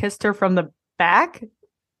and kissed her from the back.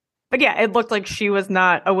 But yeah, it looked like she was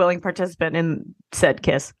not a willing participant in said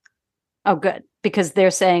kiss. Oh, good. Because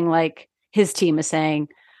they're saying his team is saying,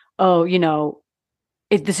 oh,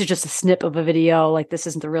 this is just a snip of a video. This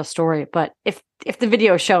isn't the real story. But if the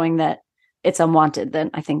video is showing that it's unwanted, then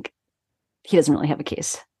I think he doesn't really have a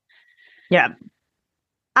case. Yeah.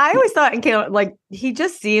 I always thought in Caleb, he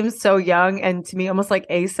just seems so young and to me almost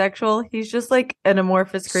asexual. He's just an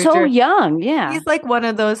amorphous creature. So young, yeah. He's one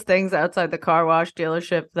of those things outside the car wash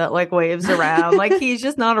dealership that waves around. He's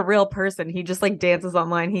just not a real person. He just dances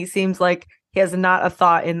online. He seems like he has not a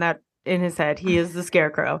thought in his head. He is the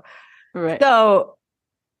scarecrow. Right. So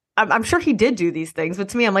I'm sure he did do these things, but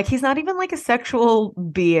to me, I'm he's not even a sexual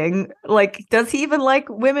being. Does he even like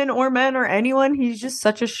women or men or anyone? He's just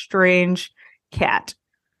such a strange cat.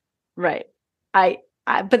 Right.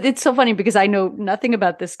 But it's so funny because I know nothing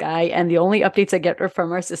about this guy, and the only updates I get are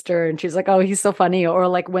from our sister, and she's like, "Oh, he's so funny." Or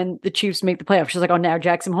when the Chiefs make the playoffs, she's like, "Oh, now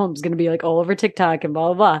Jackson Mahomes is going to be all over TikTok and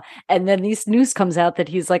blah blah blah." And then these news comes out that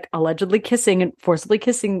he's allegedly kissing and forcibly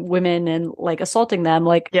kissing women and assaulting them.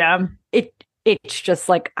 Yeah, it's just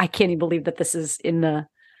I can't even believe that this is in the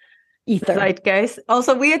ether. Zeitgeist.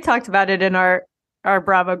 Also, we had talked about it in our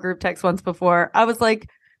Bravo group text once before. I was like,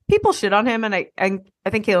 people shit on him, and I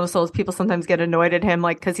think Caleb Souls, people sometimes get annoyed at him,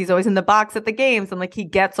 because he's always in the box at the games, and he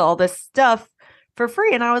gets all this stuff for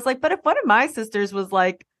free. And I was like, but if one of my sisters was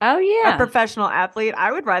oh yeah, a professional athlete,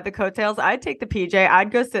 I would ride the coattails. I'd take the PJ.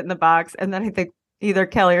 I'd go sit in the box. And then I think either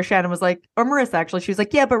Kelly or Shannon was or Marissa actually, she was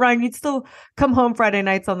like, yeah, but Ryan, you'd still come home Friday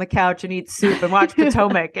nights on the couch and eat soup and watch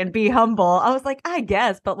Potomac and be humble. I was like, I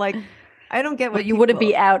guess, but I don't get what you wouldn't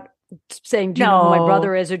be out saying, do you know who my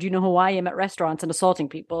brother is, or do you know who I am at restaurants and assaulting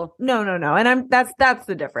people? No. And that's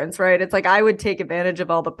the difference, right? It's I would take advantage of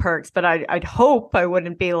all the perks, but I'd hope I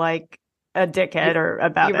wouldn't be a dickhead or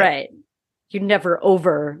about you're it. Right. You never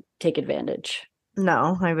over take advantage.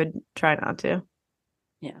 No, I would try not to.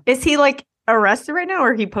 Yeah. Is he like arrested right now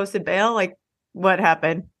or he posted bail? Like what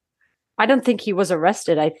happened? I don't think he was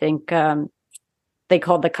arrested. I think they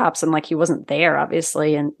called the cops and like he wasn't there,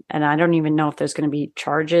 obviously, and I don't even know if there's going to be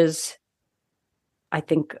charges. I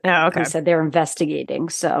think Oh, they okay. said they're investigating,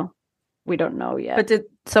 so we don't know yet. But did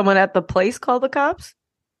someone at the place call the cops?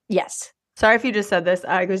 Yes. Sorry if you just said this.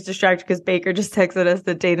 I was distracted because Baker just texted us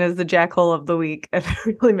that Dana is the jackhole of the week. And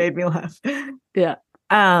it really made me laugh. Yeah.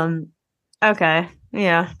 Um, okay.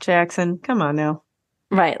 Yeah, Jackson, come on now.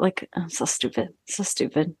 Right. Like, oh, so stupid. So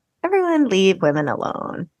stupid. Everyone leave women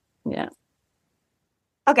alone. Yeah.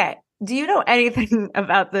 Okay. Do you know anything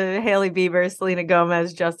about the Hailey Bieber, Selena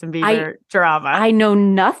Gomez, Justin Bieber drama? I know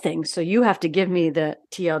nothing, so you have to give me the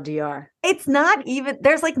TLDR. It's not even,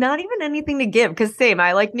 there's like not even anything to give because same,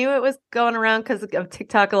 I like knew it was going around because of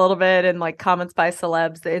TikTok a little bit and like comments by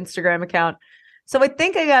celebs, the Instagram account. So I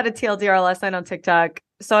think I got a TLDR last night on TikTok.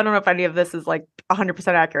 So I don't know if any of this is like 100%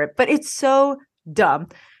 accurate, but it's so dumb.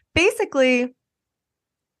 Basically,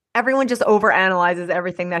 everyone just overanalyzes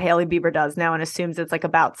everything that Hailey Bieber does now and assumes it's like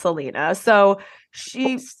about Selena. So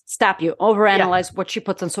she Stop you. Overanalyze what she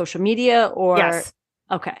puts on social media or yes.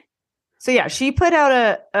 Okay. So yeah, she put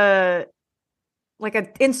out a like an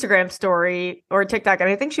Instagram story or TikTok, and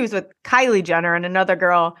I think she was with Kylie Jenner and another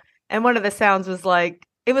girl, and one of the sounds was like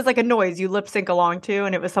it was like a noise you lip sync along to,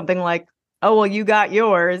 and it was something like, "Oh well, you got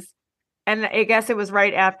yours," and I guess it was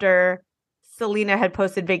right after Selena had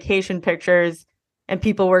posted vacation pictures, and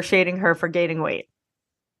people were shading her for gaining weight.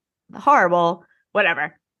 Horrible,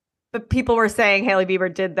 whatever. But people were saying Hailey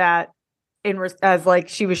Bieber did that as like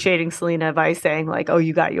she was shading Selena by saying like, "Oh,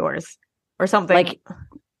 you got yours," or something.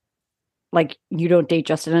 Like you don't date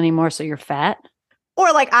Justin anymore, so you're fat?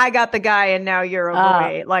 Or like I got the guy and now you're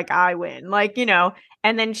overweight. Like I win. Like, you know.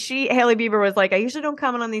 And then Hailey Bieber was like, I usually don't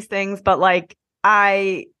comment on these things, but like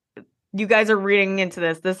you guys are reading into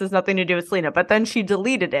this. This has nothing to do with Selena. But then she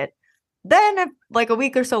deleted it. Then like a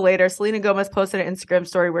week or so later, Selena Gomez posted an Instagram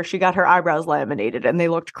story where she got her eyebrows laminated and they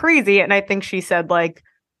looked crazy. And I think she said like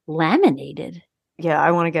laminated. Yeah,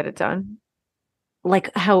 I want to get it done.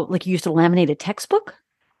 Like how like you used to laminate a textbook?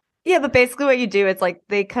 Yeah, but basically what you do is like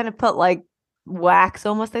they kind of put like wax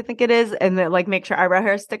almost, I think it is, and they like make sure eyebrow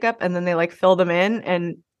hairs stick up and then they like fill them in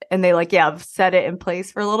and they like set it in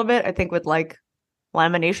place for a little bit, I think with like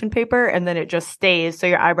lamination paper, and then it just stays so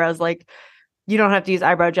your eyebrows like you don't have to use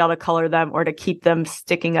eyebrow gel to color them or to keep them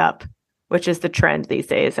sticking up, which is the trend these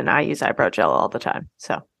days, and I use eyebrow gel all the time.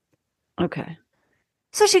 So okay.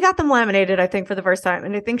 So she got them laminated, I think, for the first time.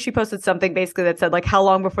 And I think she posted something basically that said, like, how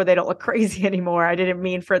long before they don't look crazy anymore? I didn't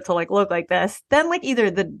mean for it to, like, look like this. Then, like,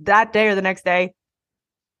 either that day or the next day,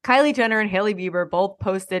 Kylie Jenner and Hailey Bieber both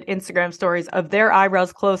posted Instagram stories of their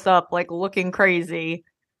eyebrows close up, like, looking crazy.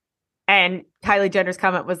 And Kylie Jenner's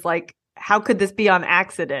comment was like, how could this be on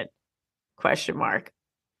accident? Question mark.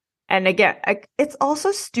 And again, it's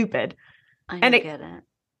also stupid. I don't get it.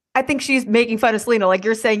 I think she's making fun of Selena. Like,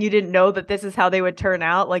 you're saying you didn't know that this is how they would turn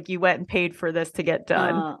out. Like, you went and paid for this to get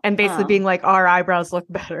done. And basically being like, our eyebrows look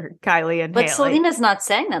better, Kylie and Hailey. But Selena's not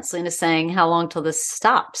saying that. Selena's saying, how long till this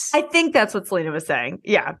stops? I think that's what Selena was saying.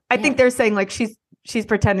 Yeah. I think they're saying, like, she's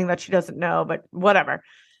pretending that she doesn't know, but whatever.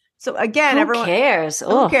 So, again, Who cares?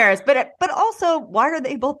 Who cares? But also, why are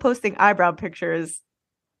they both posting eyebrow pictures?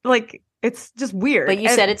 Like, it's just weird. But you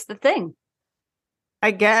said it's the thing.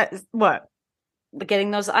 I guess. What?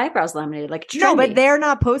 Getting those eyebrows laminated, like it's trendy. No, but they're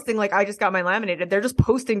not posting like I just got mine laminated. They're just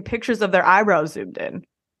posting pictures of their eyebrows zoomed in.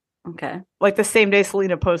 Okay, like the same day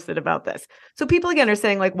Selena posted about this. So people again are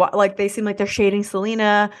saying like what, like they seem like they're shading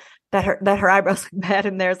Selena, that her eyebrows look bad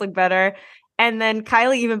and theirs look better. And then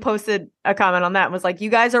Kylie even posted a comment on that and was like, "You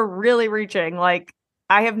guys are really reaching. Like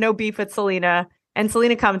I have no beef with Selena." And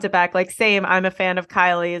Selena commented back like, "Same. I'm a fan of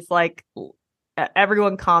Kylie's. Like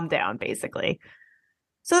everyone, calm down." Basically.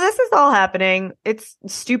 So this is all happening. It's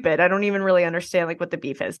stupid. I don't even really understand like what the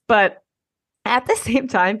beef is. But at the same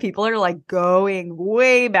time, people are like going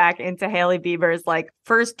way back into Hailey Bieber's like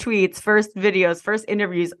first tweets, first videos, first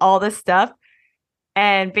interviews, all this stuff.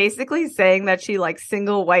 And basically saying that she like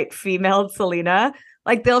single white female Selena.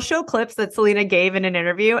 Like they'll show clips that Selena gave in an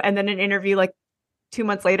interview. And then an interview like 2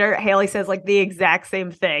 months later, Hailey says like the exact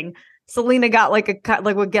same thing. Selena got like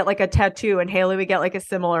would get like a tattoo and Hailey would get like a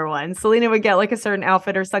similar one. Selena would get like a certain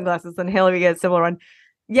outfit or sunglasses and Hailey would get a similar one.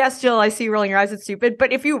 Yes, Jill, I see you rolling your eyes. It's stupid.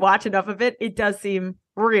 But if you watch enough of it, it does seem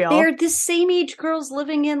real. They're the same age girls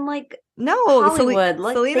living in like Hollywood.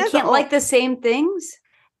 Like they can't like the same things.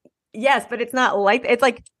 Yes, but it's not like it's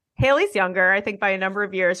like Hailey's younger, I think, by a number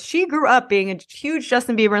of years. She grew up being a huge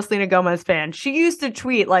Justin Bieber and Selena Gomez fan. She used to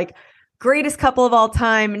tweet like greatest couple of all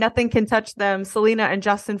time. Nothing can touch them. Selena and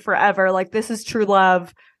Justin forever. Like, this is true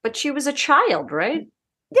love. But she was a child, right?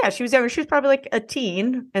 Yeah, she was younger. She was probably like a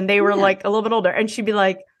teen, and they were like a little bit older. And she'd be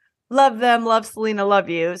like, love them, love Selena, love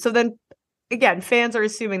you. So then again, fans are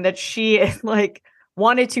assuming that she like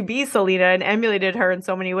wanted to be Selena and emulated her in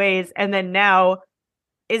so many ways, and then now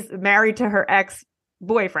is married to her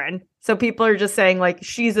ex-boyfriend. So people are just saying like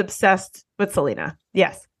she's obsessed with Selena.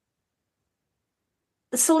 Yes.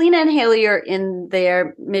 Selena and Haley are in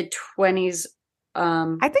their mid-20s.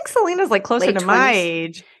 I think Selena's like closer to 20s. my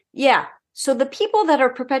age. Yeah. So the people that are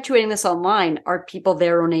perpetuating this online are people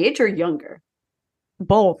their own age or younger?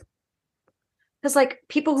 Both. Because like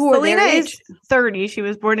people who Selena are their is age, 30. She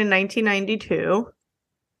was born in 1992.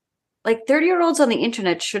 like 30-year-olds on the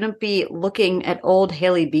internet shouldn't be looking at old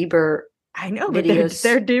Hailey Bieber. I know, videos. but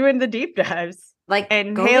they're doing the deep dives. Like,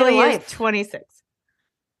 and go Haley get a is life. 26.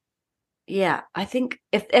 Yeah, I think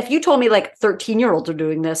if you told me like 13-year-olds are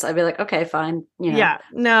doing this, I'd be like, okay, fine. You know. Yeah,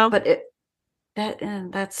 no. But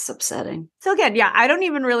that's upsetting. So again, yeah, I don't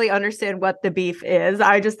even really understand what the beef is.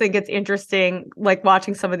 I just think it's interesting, like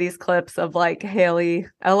watching some of these clips of like Haley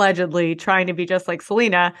allegedly trying to be just like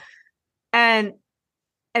Selena, and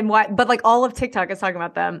why. But like all of TikTok is talking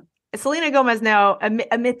about them. Selena Gomez now,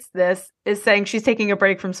 amidst this, is saying she's taking a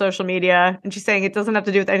break from social media, and she's saying it doesn't have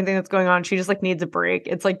to do with anything that's going on. She just like needs a break.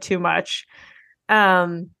 It's like too much.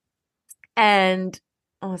 And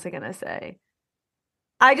what was I gonna say?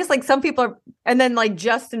 I just like some people are, and then like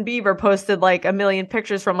Justin Bieber posted like a million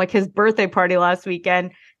pictures from like his birthday party last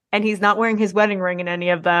weekend, and he's not wearing his wedding ring in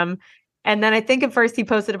any of them. And then I think at first he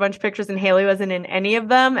posted a bunch of pictures and Haley wasn't in any of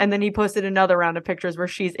them. And then he posted another round of pictures where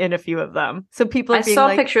she's in a few of them. So people are being saw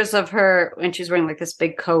like, pictures of her when she's wearing like this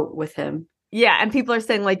big coat with him. Yeah. And people are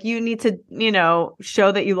saying like, you need to,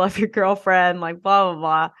 show that you love your girlfriend, like blah, blah,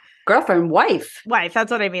 blah. Girlfriend, wife.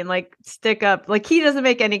 That's what I mean. Like stick up. Like he doesn't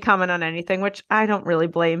make any comment on anything, which I don't really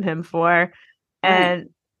blame him for. Right.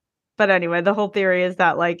 But anyway, the whole theory is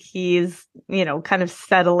that like he's, kind of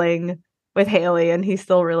settling with Haley and he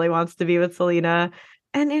still really wants to be with Selena.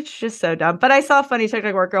 And it's just so dumb. But I saw a funny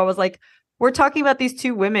TikTok where a girl was like, we're talking about these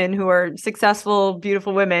two women who are successful,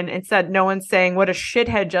 beautiful women. Instead, no one's saying what a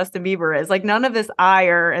shithead Justin Bieber is. Like none of this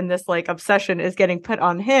ire and this like obsession is getting put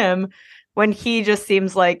on him when he just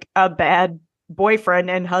seems like a bad boyfriend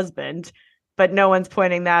and husband. But no one's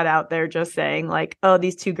pointing that out. They're just saying like, oh,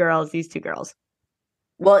 these two girls.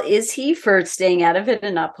 Well, is he for staying out of it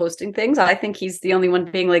and not posting things? I think he's the only one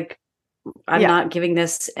being like, I'm not giving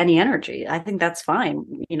this any energy. I think that's fine,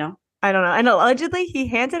 I don't know. And allegedly he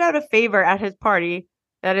handed out a favor at his party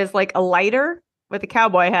that is like a lighter with a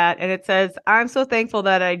cowboy hat. And it says, I'm so thankful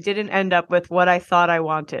that I didn't end up with what I thought I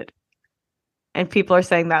wanted. And people are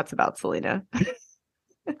saying that's about Selena.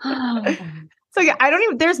 So yeah,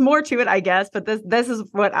 there's more to it, I guess. But this is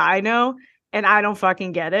what I know. And I don't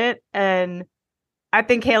fucking get it. And I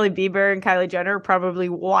think Hailey Bieber and Kylie Jenner are probably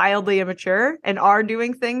wildly immature and are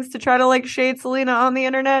doing things to try to like shade Selena on the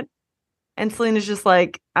internet. And Selena's just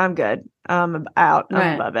like, I'm good. I'm out.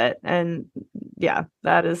 I'm above it. And yeah,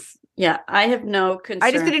 that is. Yeah, I have no concern.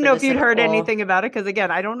 I just didn't know if you'd heard anything about it. Because again,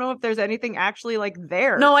 I don't know if there's anything actually like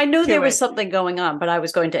there. No, I knew there was something going on, but I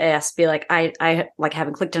was going to ask, be like, I like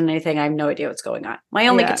haven't clicked on anything. I have no idea what's going on. My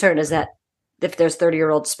only concern is that if there's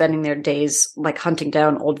 30-year-olds spending their days like hunting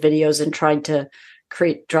down old videos and trying to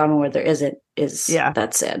create drama where there isn't,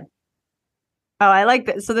 that's sad. Oh, I like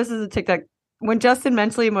that. So this is a TikTok. When Justin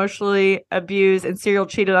mentally, emotionally abused and serial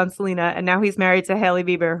cheated on Selena, and now he's married to Hailey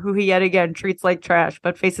Bieber, who he yet again treats like trash,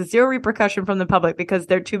 but faces zero repercussion from the public because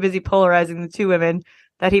they're too busy polarizing the two women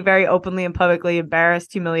that he very openly and publicly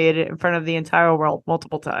embarrassed, humiliated in front of the entire world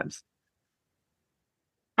multiple times.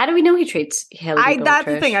 How do we know he treats Hailey Bieber That's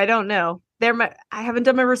trash? the thing. I don't know. I haven't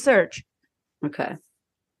done my research. Okay.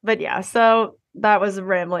 But yeah, so that was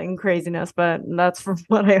rambling craziness, but that's from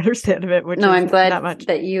what I understand of it. Which I'm glad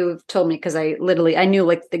that you've told me because I knew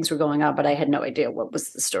like things were going on, but I had no idea what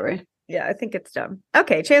was the story. Yeah, I think it's dumb.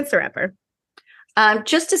 Okay, Chance the Rapper.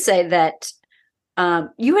 Just to say that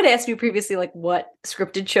you had asked me previously like what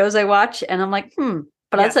scripted shows I watch, and I'm like,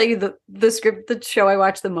 But I'll tell you the scripted show I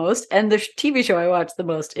watch the most, and the TV show I watch the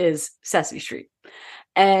most is Sesame Street.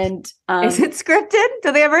 And is it scripted?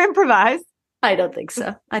 Do they ever improvise? I don't think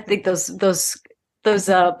so. I think those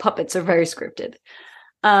puppets are very scripted.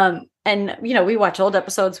 And we watch old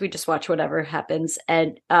episodes. We just watch whatever happens.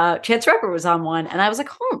 And Chance the Rapper was on one, and I was like,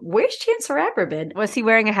 where's Chance the Rapper been? Was he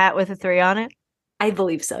wearing a hat with a 3 on it? I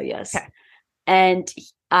believe so, yes. Okay. And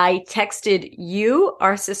I texted you,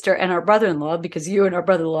 our sister, and our brother-in-law, because you and our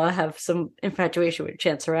brother-in-law have some infatuation with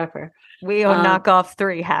Chance the Rapper. We own knockoff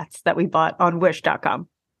 3 hats that we bought on wish.com.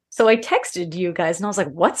 So I texted you guys and I was like,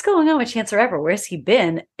 what's going on with Chance the Rapper? Where's he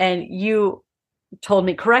been? And you told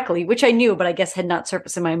me correctly, which I knew, but I guess had not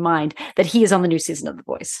surfaced in my mind, that he is on the new season of The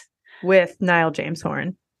Voice. With Niall James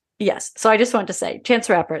Horn. Yes. So I just wanted to say, Chance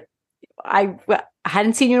the Rapper, I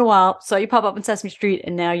hadn't seen you in a while, saw you pop up on Sesame Street,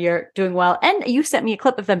 and now you're doing well. And you sent me a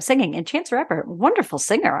clip of them singing. And Chance the Rapper, wonderful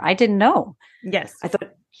singer. I didn't know. Yes. I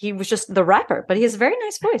thought he was just the rapper, but he has a very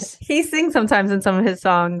nice voice. He sings sometimes in some of his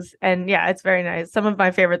songs. And yeah, it's very nice. Some of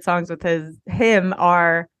my favorite songs with him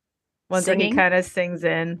are ones that he kind of sings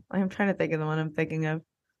in. I'm trying to think of the one I'm thinking of.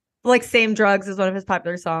 Like Same Drugs is one of his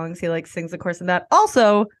popular songs. He like sings, of course, in that.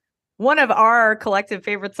 Also, one of our collective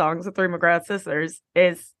favorite songs, the Three McGrath Sisters,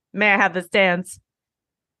 is May I Have This Dance?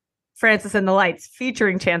 Francis and the Lights,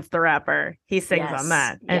 featuring Chance the Rapper. He sings on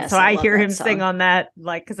that. And so I hear him sing on that,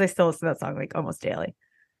 like, because I still listen to that song like almost daily.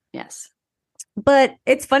 Yes. But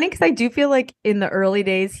it's funny because I do feel like in the early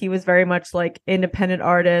days, he was very much like independent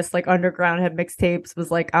artist, like underground, had mixtapes,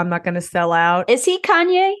 was like, I'm not going to sell out. Is he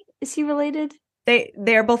Kanye? Is he related?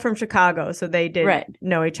 They're both from Chicago, so they did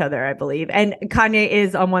know each other, I believe. And Kanye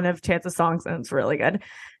is on one of Chance's songs, and it's really good.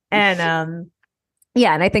 And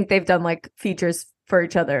yeah, and I think they've done like features for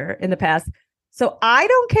each other in the past. So I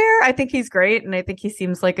don't care. I think he's great, and I think he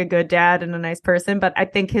seems like a good dad and a nice person. But I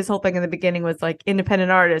think his whole thing in the beginning was like, independent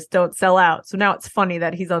artists don't sell out. So now it's funny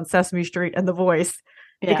that he's on Sesame Street and The Voice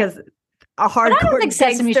because a hardcore I don't think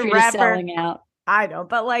Sesame Street rapper, is selling out. I know,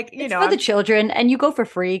 but like, it's for the children, and you go for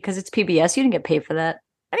free because it's PBS. You didn't get paid for that.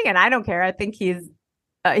 And again, I don't care. I think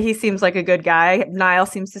he seems like a good guy. Niall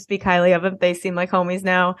seems to speak highly of him. They seem like homies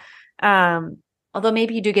now. Although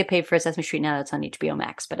maybe you do get paid for Sesame Street now that's on HBO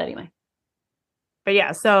Max. But anyway. But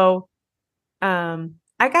yeah, so I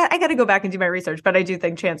got to go back and do my research. But I do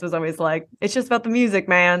think Chance was always like, it's just about the music,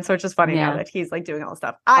 man. So it's just funny now that he's like doing all the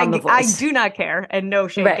stuff. I do not care, and no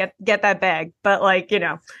shit, get that bag. But like,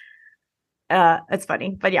 it's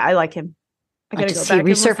funny. But yeah, I like him. I gotta go back.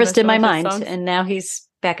 He resurfaced in my mind, and now he's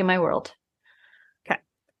back in my world. Okay.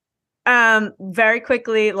 Very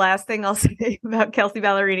quickly, last thing I'll say about Kelsey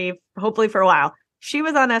Ballerini, hopefully for a while. She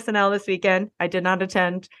was on SNL this weekend. I did not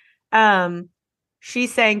attend. She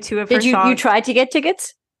sang two of her songs. You tried to get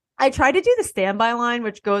tickets? I tried to do the standby line,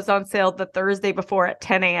 which goes on sale the Thursday before at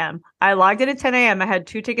 10 a.m. I logged in at 10 a.m. I had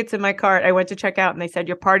 2 tickets in my cart. I went to check out and they said,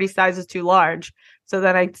 your party size is too large. So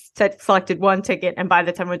then I selected 1 ticket. And by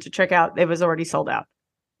the time I went to check out, it was already sold out.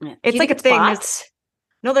 Yeah. It's like a thing.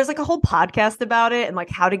 No, there's like a whole podcast about it and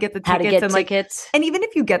like how to get the tickets. Tickets. And even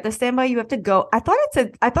if you get the standby, you have to go. I thought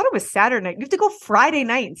it was Saturday night. You have to go Friday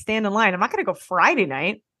night and stand in line. I'm not going to go Friday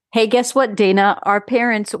night. Hey, guess what, Dana? Our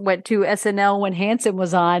parents went to SNL when Hanson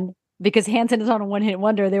was on because Hanson is on a one-hit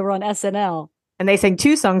wonder. They were on SNL. And they sang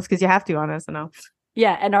 2 songs because you have to on SNL.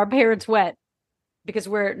 Yeah, and our parents went because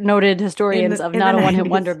we're noted historians of not a one-hit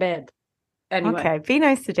wonder band. Anyway. Okay, be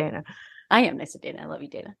nice to Dana. I am nice to Dana. I love you,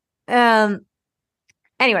 Dana.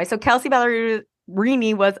 Anyway, so Kelsey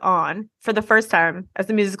Ballerini was on for the first time as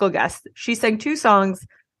a musical guest. She sang 2 songs,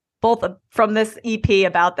 both from this EP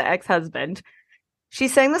about the ex-husband. She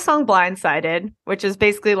sang the song Blindsided, which is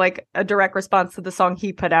basically like a direct response to the song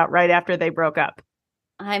he put out right after they broke up.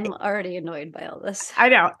 I'm already annoyed by all this. I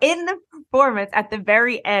know. In the performance, at the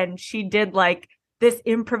very end, she did like this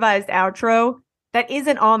improvised outro that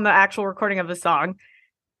isn't on the actual recording of the song.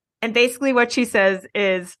 And basically what she says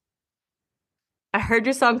is, I heard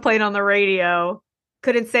your song playing on the radio.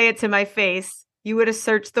 Couldn't say it to my face. You would have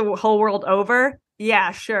searched the whole world over?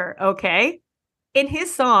 Yeah, sure. Okay. In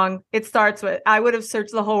his song, it starts with, I would have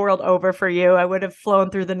searched the whole world over for you. I would have flown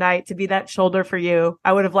through the night to be that shoulder for you.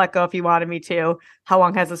 I would have let go if you wanted me to. How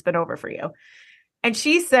long has this been over for you? And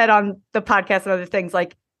she said on the podcast and other things,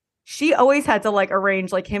 like, she always had to like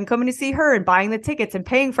arrange like him coming to see her and buying the tickets and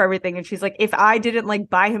paying for everything. And she's like, if I didn't like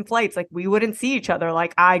buy him flights, like we wouldn't see each other.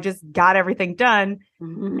 Like I just got everything done.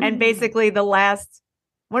 Mm-hmm. And basically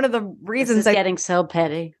one of the reasons getting so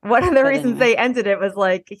petty. One of the reasons they ended it was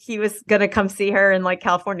like he was gonna come see her in like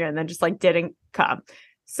California and then just like didn't come.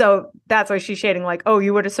 So that's why she's shading like, oh,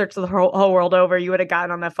 you would have searched the whole world over. You would have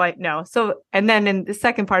gotten on that flight. No. So and then in the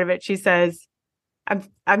second part of it, she says,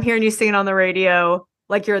 I'm hearing you singing on the radio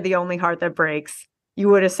like you're the only heart that breaks. You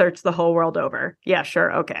would have searched the whole world over. Yeah,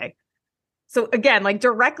 sure. Okay. So again, like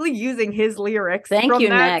directly using his lyrics. Thank you,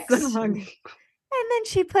 that next. Song. And then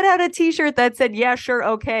she put out a t-shirt that said, yeah, sure.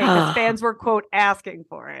 Okay. Because fans were, quote, asking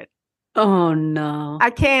for it. Oh, no. I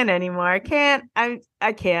can't anymore. I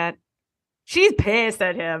can't. She's pissed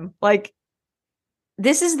at him. Like,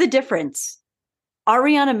 this is the difference.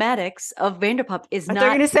 Ariana Madix of Vanderpump is not. They're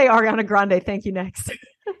going to say Ariana Grande. Thank you, next.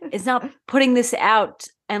 Is not putting this out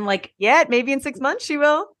and like. Yeah, maybe in 6 months she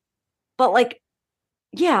will. But like,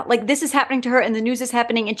 yeah, like this is happening to her and the news is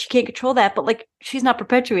happening and she can't control that, but like she's not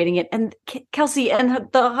perpetuating it. And Kelsey and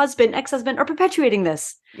the husband, ex-husband are perpetuating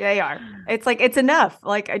this. They are. It's like, it's enough.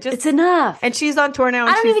 Like, it's enough. And she's on tour now.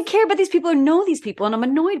 I don't even care, but these people know these people and I'm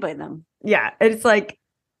annoyed by them. Yeah. It's like,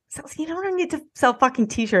 so you don't need to sell fucking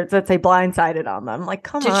t-shirts that say Blindsided on them. Like,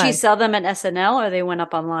 come on. Did she sell them at SNL or they went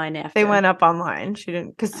up online after? They went up online. She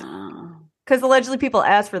didn't, because allegedly people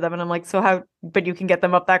asked for them. And I'm like, so how, but you can get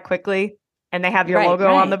them up that quickly and they have your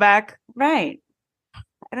logo on the back. Right.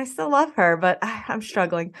 And I still love her, but I'm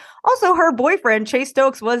struggling. Also, her boyfriend, Chase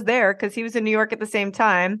Stokes, was there because he was in New York at the same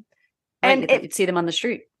time. Right, and you'd see them on the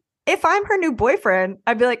street. If I'm her new boyfriend,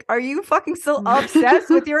 I'd be like, are you fucking still obsessed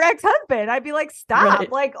with your ex-husband? I'd be like, stop.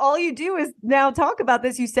 Right. Like, all you do is now talk about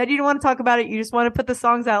this. You said you didn't want to talk about it. You just want to put the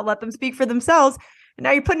songs out, let them speak for themselves. And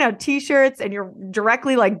now you're putting out t-shirts and you're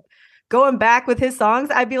directly like going back with his songs.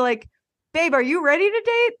 I'd be like, babe, are you ready to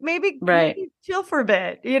date? Maybe chill for a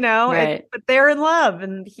bit, you know? Right. But they're in love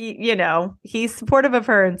and he, you know, he's supportive of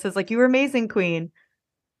her and says like, you were amazing, queen.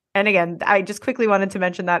 And again, I just quickly wanted to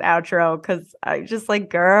mention that outro because I just like,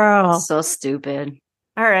 girl. So stupid.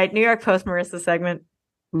 All right. New York Post Marissa segment.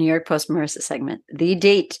 New York Post Marissa segment. The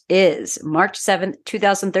date is March 7th,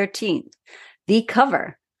 2013. The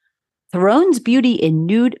cover. Thrones beauty in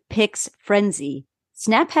nude pics frenzy.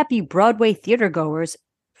 Snap happy Broadway theater goers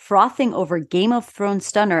frothing over Game of Thrones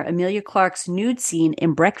stunner Emilia Clarke's nude scene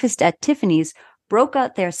in Breakfast at Tiffany's broke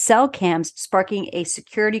out their cell cams, sparking a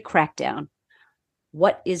security crackdown.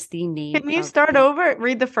 What is the name? Can you start over?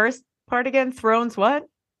 Read the first part again. Thrones what?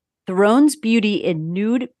 Thrones beauty in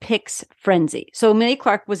nude pics frenzy. So Emilia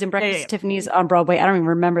Clarke was in Breakfast at Tiffany's on Broadway. I don't even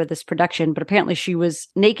remember this production, but apparently she was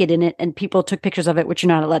naked in it and people took pictures of it, which you're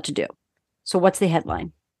not allowed to do. So what's the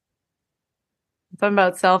headline? Something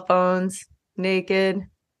about cell phones, naked.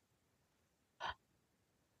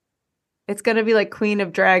 It's going to be like Queen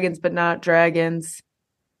of Dragons, but not dragons.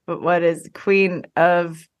 But what is Queen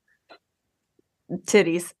of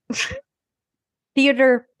Titties?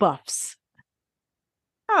 Theater buffs.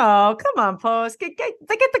 Oh, come on, Post. Get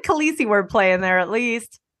the Khaleesi wordplay in there at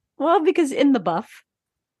least. Well, because in the buff.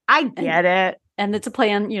 I get it. And it's a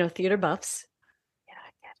play on, theater buffs. Yeah,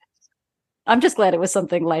 I get it. I'm just glad it was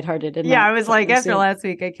something lighthearted. And I was like, after last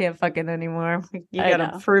week, I can't fucking anymore. You got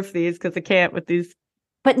to proof these because I can't with these.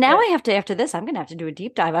 But now I have to, after this, I'm going to have to do a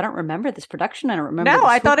deep dive. I don't remember this production. I don't remember. No,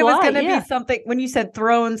 I thought it was going to be something. When you said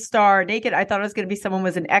throne star naked, I thought it was going to be someone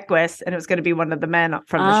was an Equus and it was going to be one of the men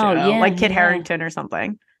from the show, like Kit Harington or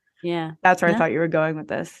something. Yeah. That's where I thought you were going with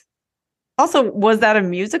this. Also, was that a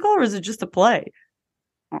musical or was it just a play?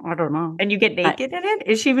 I don't know. And you get naked in it?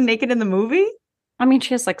 Is she even naked in the movie? I mean,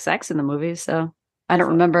 she has like sex in the movie, so I don't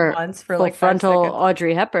remember once for full like frontal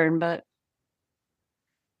Audrey Hepburn, but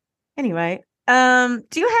anyway.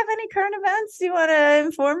 Do you have any current events you want to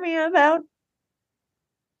inform me about?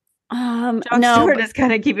 Jon Stewart is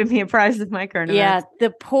kind of keeping me apprised of my current events. Yeah,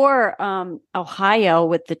 the poor Ohio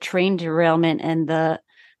with the train derailment and the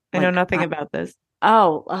I know nothing about this.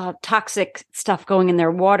 Toxic stuff going in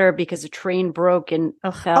their water because a train broke and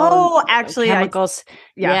fell. Oh, actually, chemicals.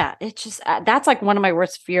 Yeah, it's just that's like one of my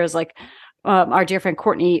worst fears. Like our dear friend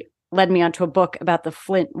Courtney led me onto a book about the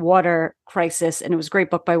Flint water crisis, and it was a great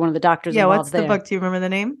book by one of the doctors. Yeah, what's the book? Do you remember the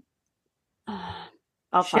name?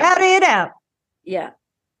 I'll shout it out. Yeah,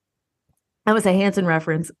 that was a Hanson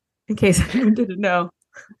reference, in case anyone didn't know.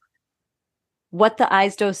 What the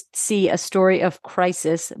Eyes Don't See: A Story of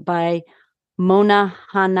Crisis by Mona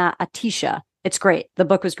Hanna Atisha. It's great. The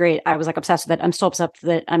book was great. I was like obsessed with it. I'm still obsessed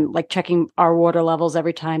with it. I'm like checking our water levels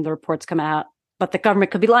every time the reports come out. But the government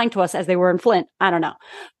could be lying to us as they were in Flint. I don't know.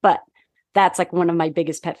 But that's like one of my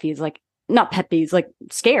biggest pet peeves, like not pet peeves, like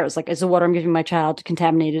scares. Like, is the water I'm giving my child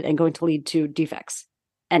contaminated and going to lead to defects?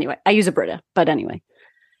 Anyway, I use a Brita, but anyway.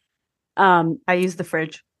 I use the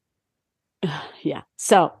fridge. Yeah.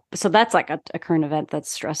 So that's like a current event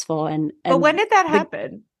that's stressful. And but when did that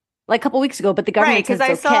happen? Like a couple weeks ago, but the government says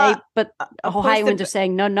it's okay. But Ohioans are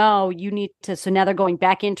saying, no, you need to. So now they're going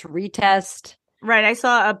back in to retest. Right. I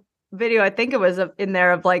saw a video, I think it was in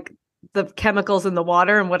there of like the chemicals in the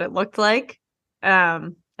water and what it looked like.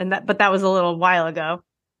 But that was a little while ago.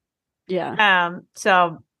 Yeah.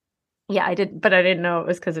 So yeah, I didn't know it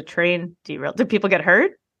was because a train derailed. Did people get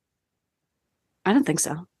hurt? I don't think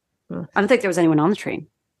so. I don't think there was anyone on the train,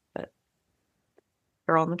 but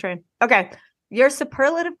they're all on the train. Okay. Your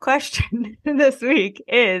superlative question this week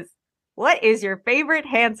is, what is your favorite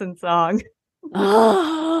Hanson song?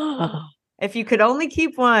 If you could only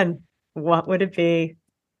keep one, what would it be?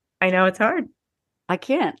 I know it's hard. I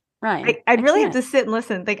can't. Right. I'd really have to sit and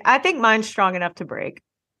listen. I think mine's Strong Enough to Break.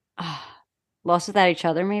 Lost Without Each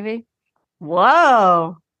Other, maybe?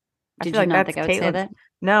 Whoa. I Did feel you like not that's think I would say Caitlin's. that?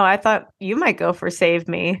 No, I thought you might go for Save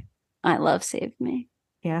Me. I love Save Me.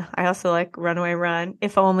 Yeah, I also like Runaway Run.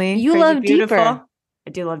 If Only, You Crazy love Beautiful. Deeper. I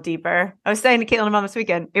do love Deeper. I was saying to Caitlin about this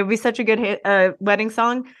weekend, it would be such a good wedding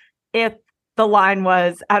song if the line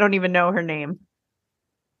was, I don't even know her name.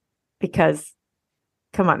 Because,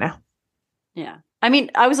 come on now. Yeah. I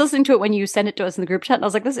mean, I was listening to it when you sent it to us in the group chat, and I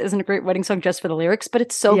was like, this isn't a great wedding song just for the lyrics, but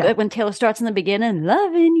it's so good when Taylor starts in the beginning,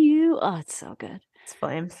 loving you. Oh, it's so good. It's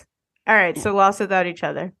flames. All right, so Lost Without Each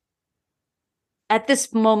Other. At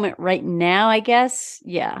this moment right now, I guess,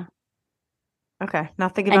 yeah. Okay,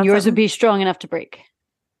 not thinking about And yours something? would be Strong Enough to Break.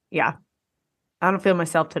 Yeah. I don't feel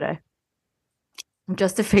myself today. I'm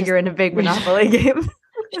just a figure in a big Monopoly game.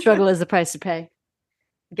 Struggle is the price to pay.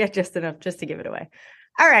 Get just enough just to give it away.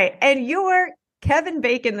 All right. And your Kevin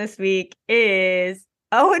Bacon this week is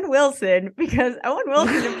Owen Wilson, because Owen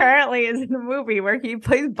Wilson apparently is in a movie where he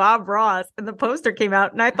plays Bob Ross, and the poster came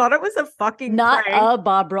out, and I thought it was a fucking not prank. a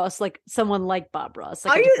Bob Ross, like someone like Bob Ross.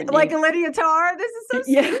 Like, are you like Olivia Tarr? This is so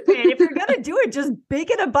stupid. If you're gonna do it, just make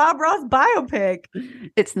it a Bob Ross biopic.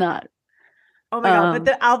 It's not. Oh my god!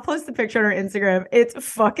 But I'll post the picture on our Instagram. It's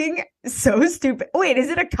fucking so stupid. Wait, is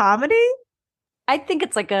it a comedy? I think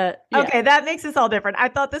it's like a okay. That makes this all different. I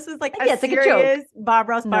thought this was like a serious like a Bob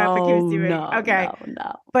Ross biopic he was doing. Okay,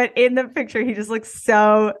 no. But in the picture, he just looks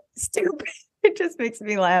so stupid. It just makes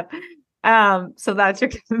me laugh. So that's your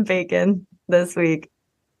Kevin Bacon this week.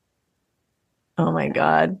 Oh my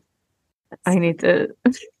god, I need to.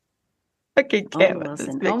 Fucking can't with this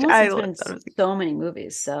picture. Almost been in so many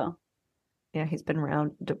movies. So yeah, he's been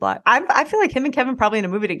around the block. I feel like him and Kevin probably in a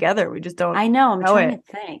movie together. We just don't. I know. I'm trying to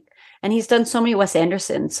think. And he's done so many Wes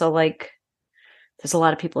Anderson. So like, there's a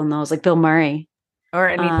lot of people in those, like Bill Murray. Or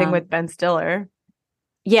anything with Ben Stiller.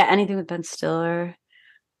 Yeah, anything with Ben Stiller.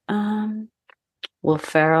 Will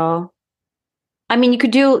Ferrell. I mean, you could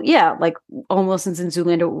do, like Owen Wilson's in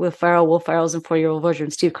Zoolander, Will Ferrell. Will Ferrell's in 40-Year-Old Virgin.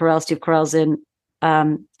 Steve Carell's in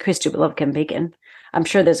Chris Stewart, Love Kevin Bacon. I'm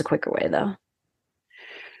sure there's a quicker way though.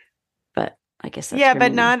 But I guess that's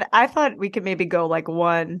but not. I thought we could maybe go like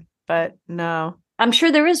one, but no. I'm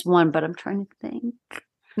sure there is one, but I'm trying to think.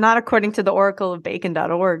 Not according to the Oracle of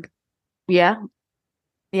Bacon.org. Yeah.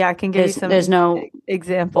 Yeah, I can give you some. There's no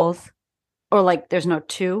examples. Or like there's no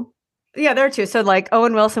two. Yeah, there are two. So like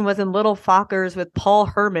Owen Wilson was in Little Fockers with Paul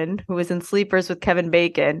Herman, who was in Sleepers with Kevin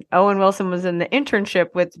Bacon. Owen Wilson was in The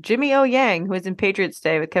Internship with Jimmy O. Yang, who was in Patriots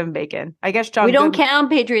Day with Kevin Bacon. I guess We don't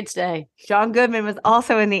count Patriots Day. John Goodman was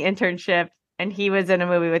also in The Internship, and he was in a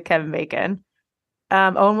movie with Kevin Bacon.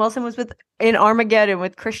 Owen Wilson was in Armageddon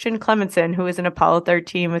with Christian Clemenson, who was in Apollo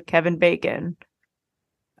 13 with Kevin Bacon.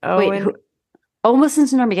 Owen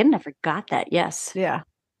Wilson's in Armageddon? I forgot that. Yes. Yeah.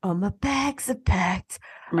 Oh, my bags are packed.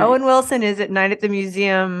 Right. Owen Wilson is at Night at the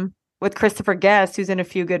Museum with Christopher Guest, who's in A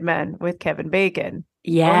Few Good Men with Kevin Bacon.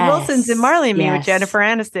 Yes. Owen Wilson's in Marley and Me with Jennifer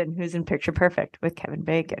Aniston, who's in Picture Perfect with Kevin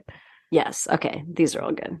Bacon. Yes. Okay. These are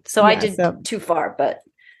all good. So I did too far, but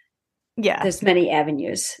there's many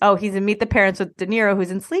avenues. Oh, he's in Meet the Parents with De Niro,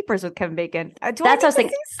 who's in Sleepers with Kevin Bacon. That's what I was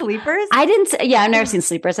thinking. Sleepers? I didn't. I've never seen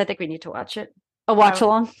Sleepers. I think we need to watch it. A watch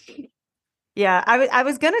along. Yeah, I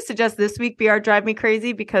was going to suggest this week be our Drive Me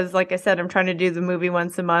Crazy because, like I said, I'm trying to do the movie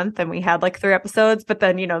once a month, and we had like 3 episodes, but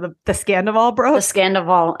then, the Scandival broke. The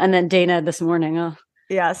Scandival, and then Dana this morning. Oh.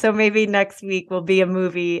 Yeah, so maybe next week will be a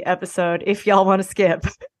movie episode if y'all want to skip.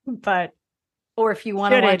 But or if you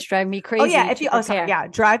want to watch Drive Me Crazy. Oh, yeah,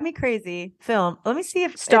 Drive Me Crazy film. Let me see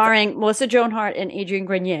if starring Melissa Joan Hart and Adrian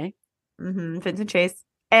Grenier. Mm-hmm, Vincent Chase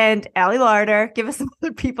and Ali Larder. Give us some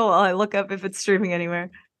other people while I look up if it's streaming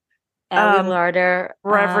anywhere. Ali Larder,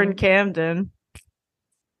 Reverend Camden.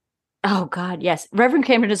 Oh God, yes. Reverend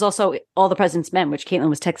Camden is also All the President's Men, which Caitlin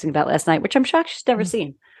was texting about last night, which I'm shocked she's never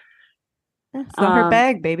seen. It's not her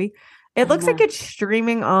bag, baby. It looks like it's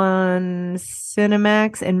streaming on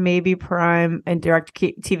Cinemax and maybe Prime and Direct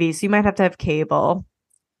TV, so you might have to have cable.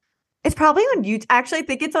 It's probably on YouTube. Actually, I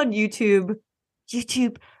think it's on YouTube.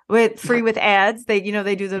 With ads. They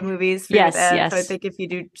do the movies free with ads. Yes. So I think if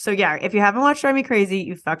you haven't watched Drive Me Crazy,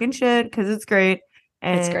 you fucking should, because it's great.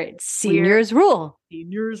 And it's great. Seniors rule.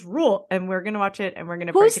 And we're gonna watch it, and we're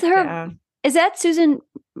gonna break it down. Is that Susan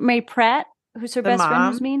May Pratt, who's her best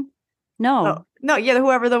friend who's mean? No. No,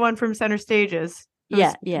 whoever the one from Center Stage is.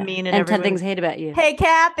 Yeah. Mean and 10 Things I Hate About You. Hey,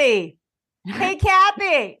 Kathy. Hey,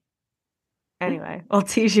 Kathy. Anyway, I'll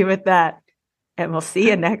tease you with that. And we'll see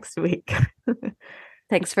you next week.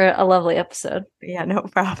 Thanks for a lovely episode. Yeah, no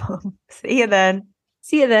problem. See you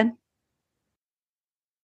then.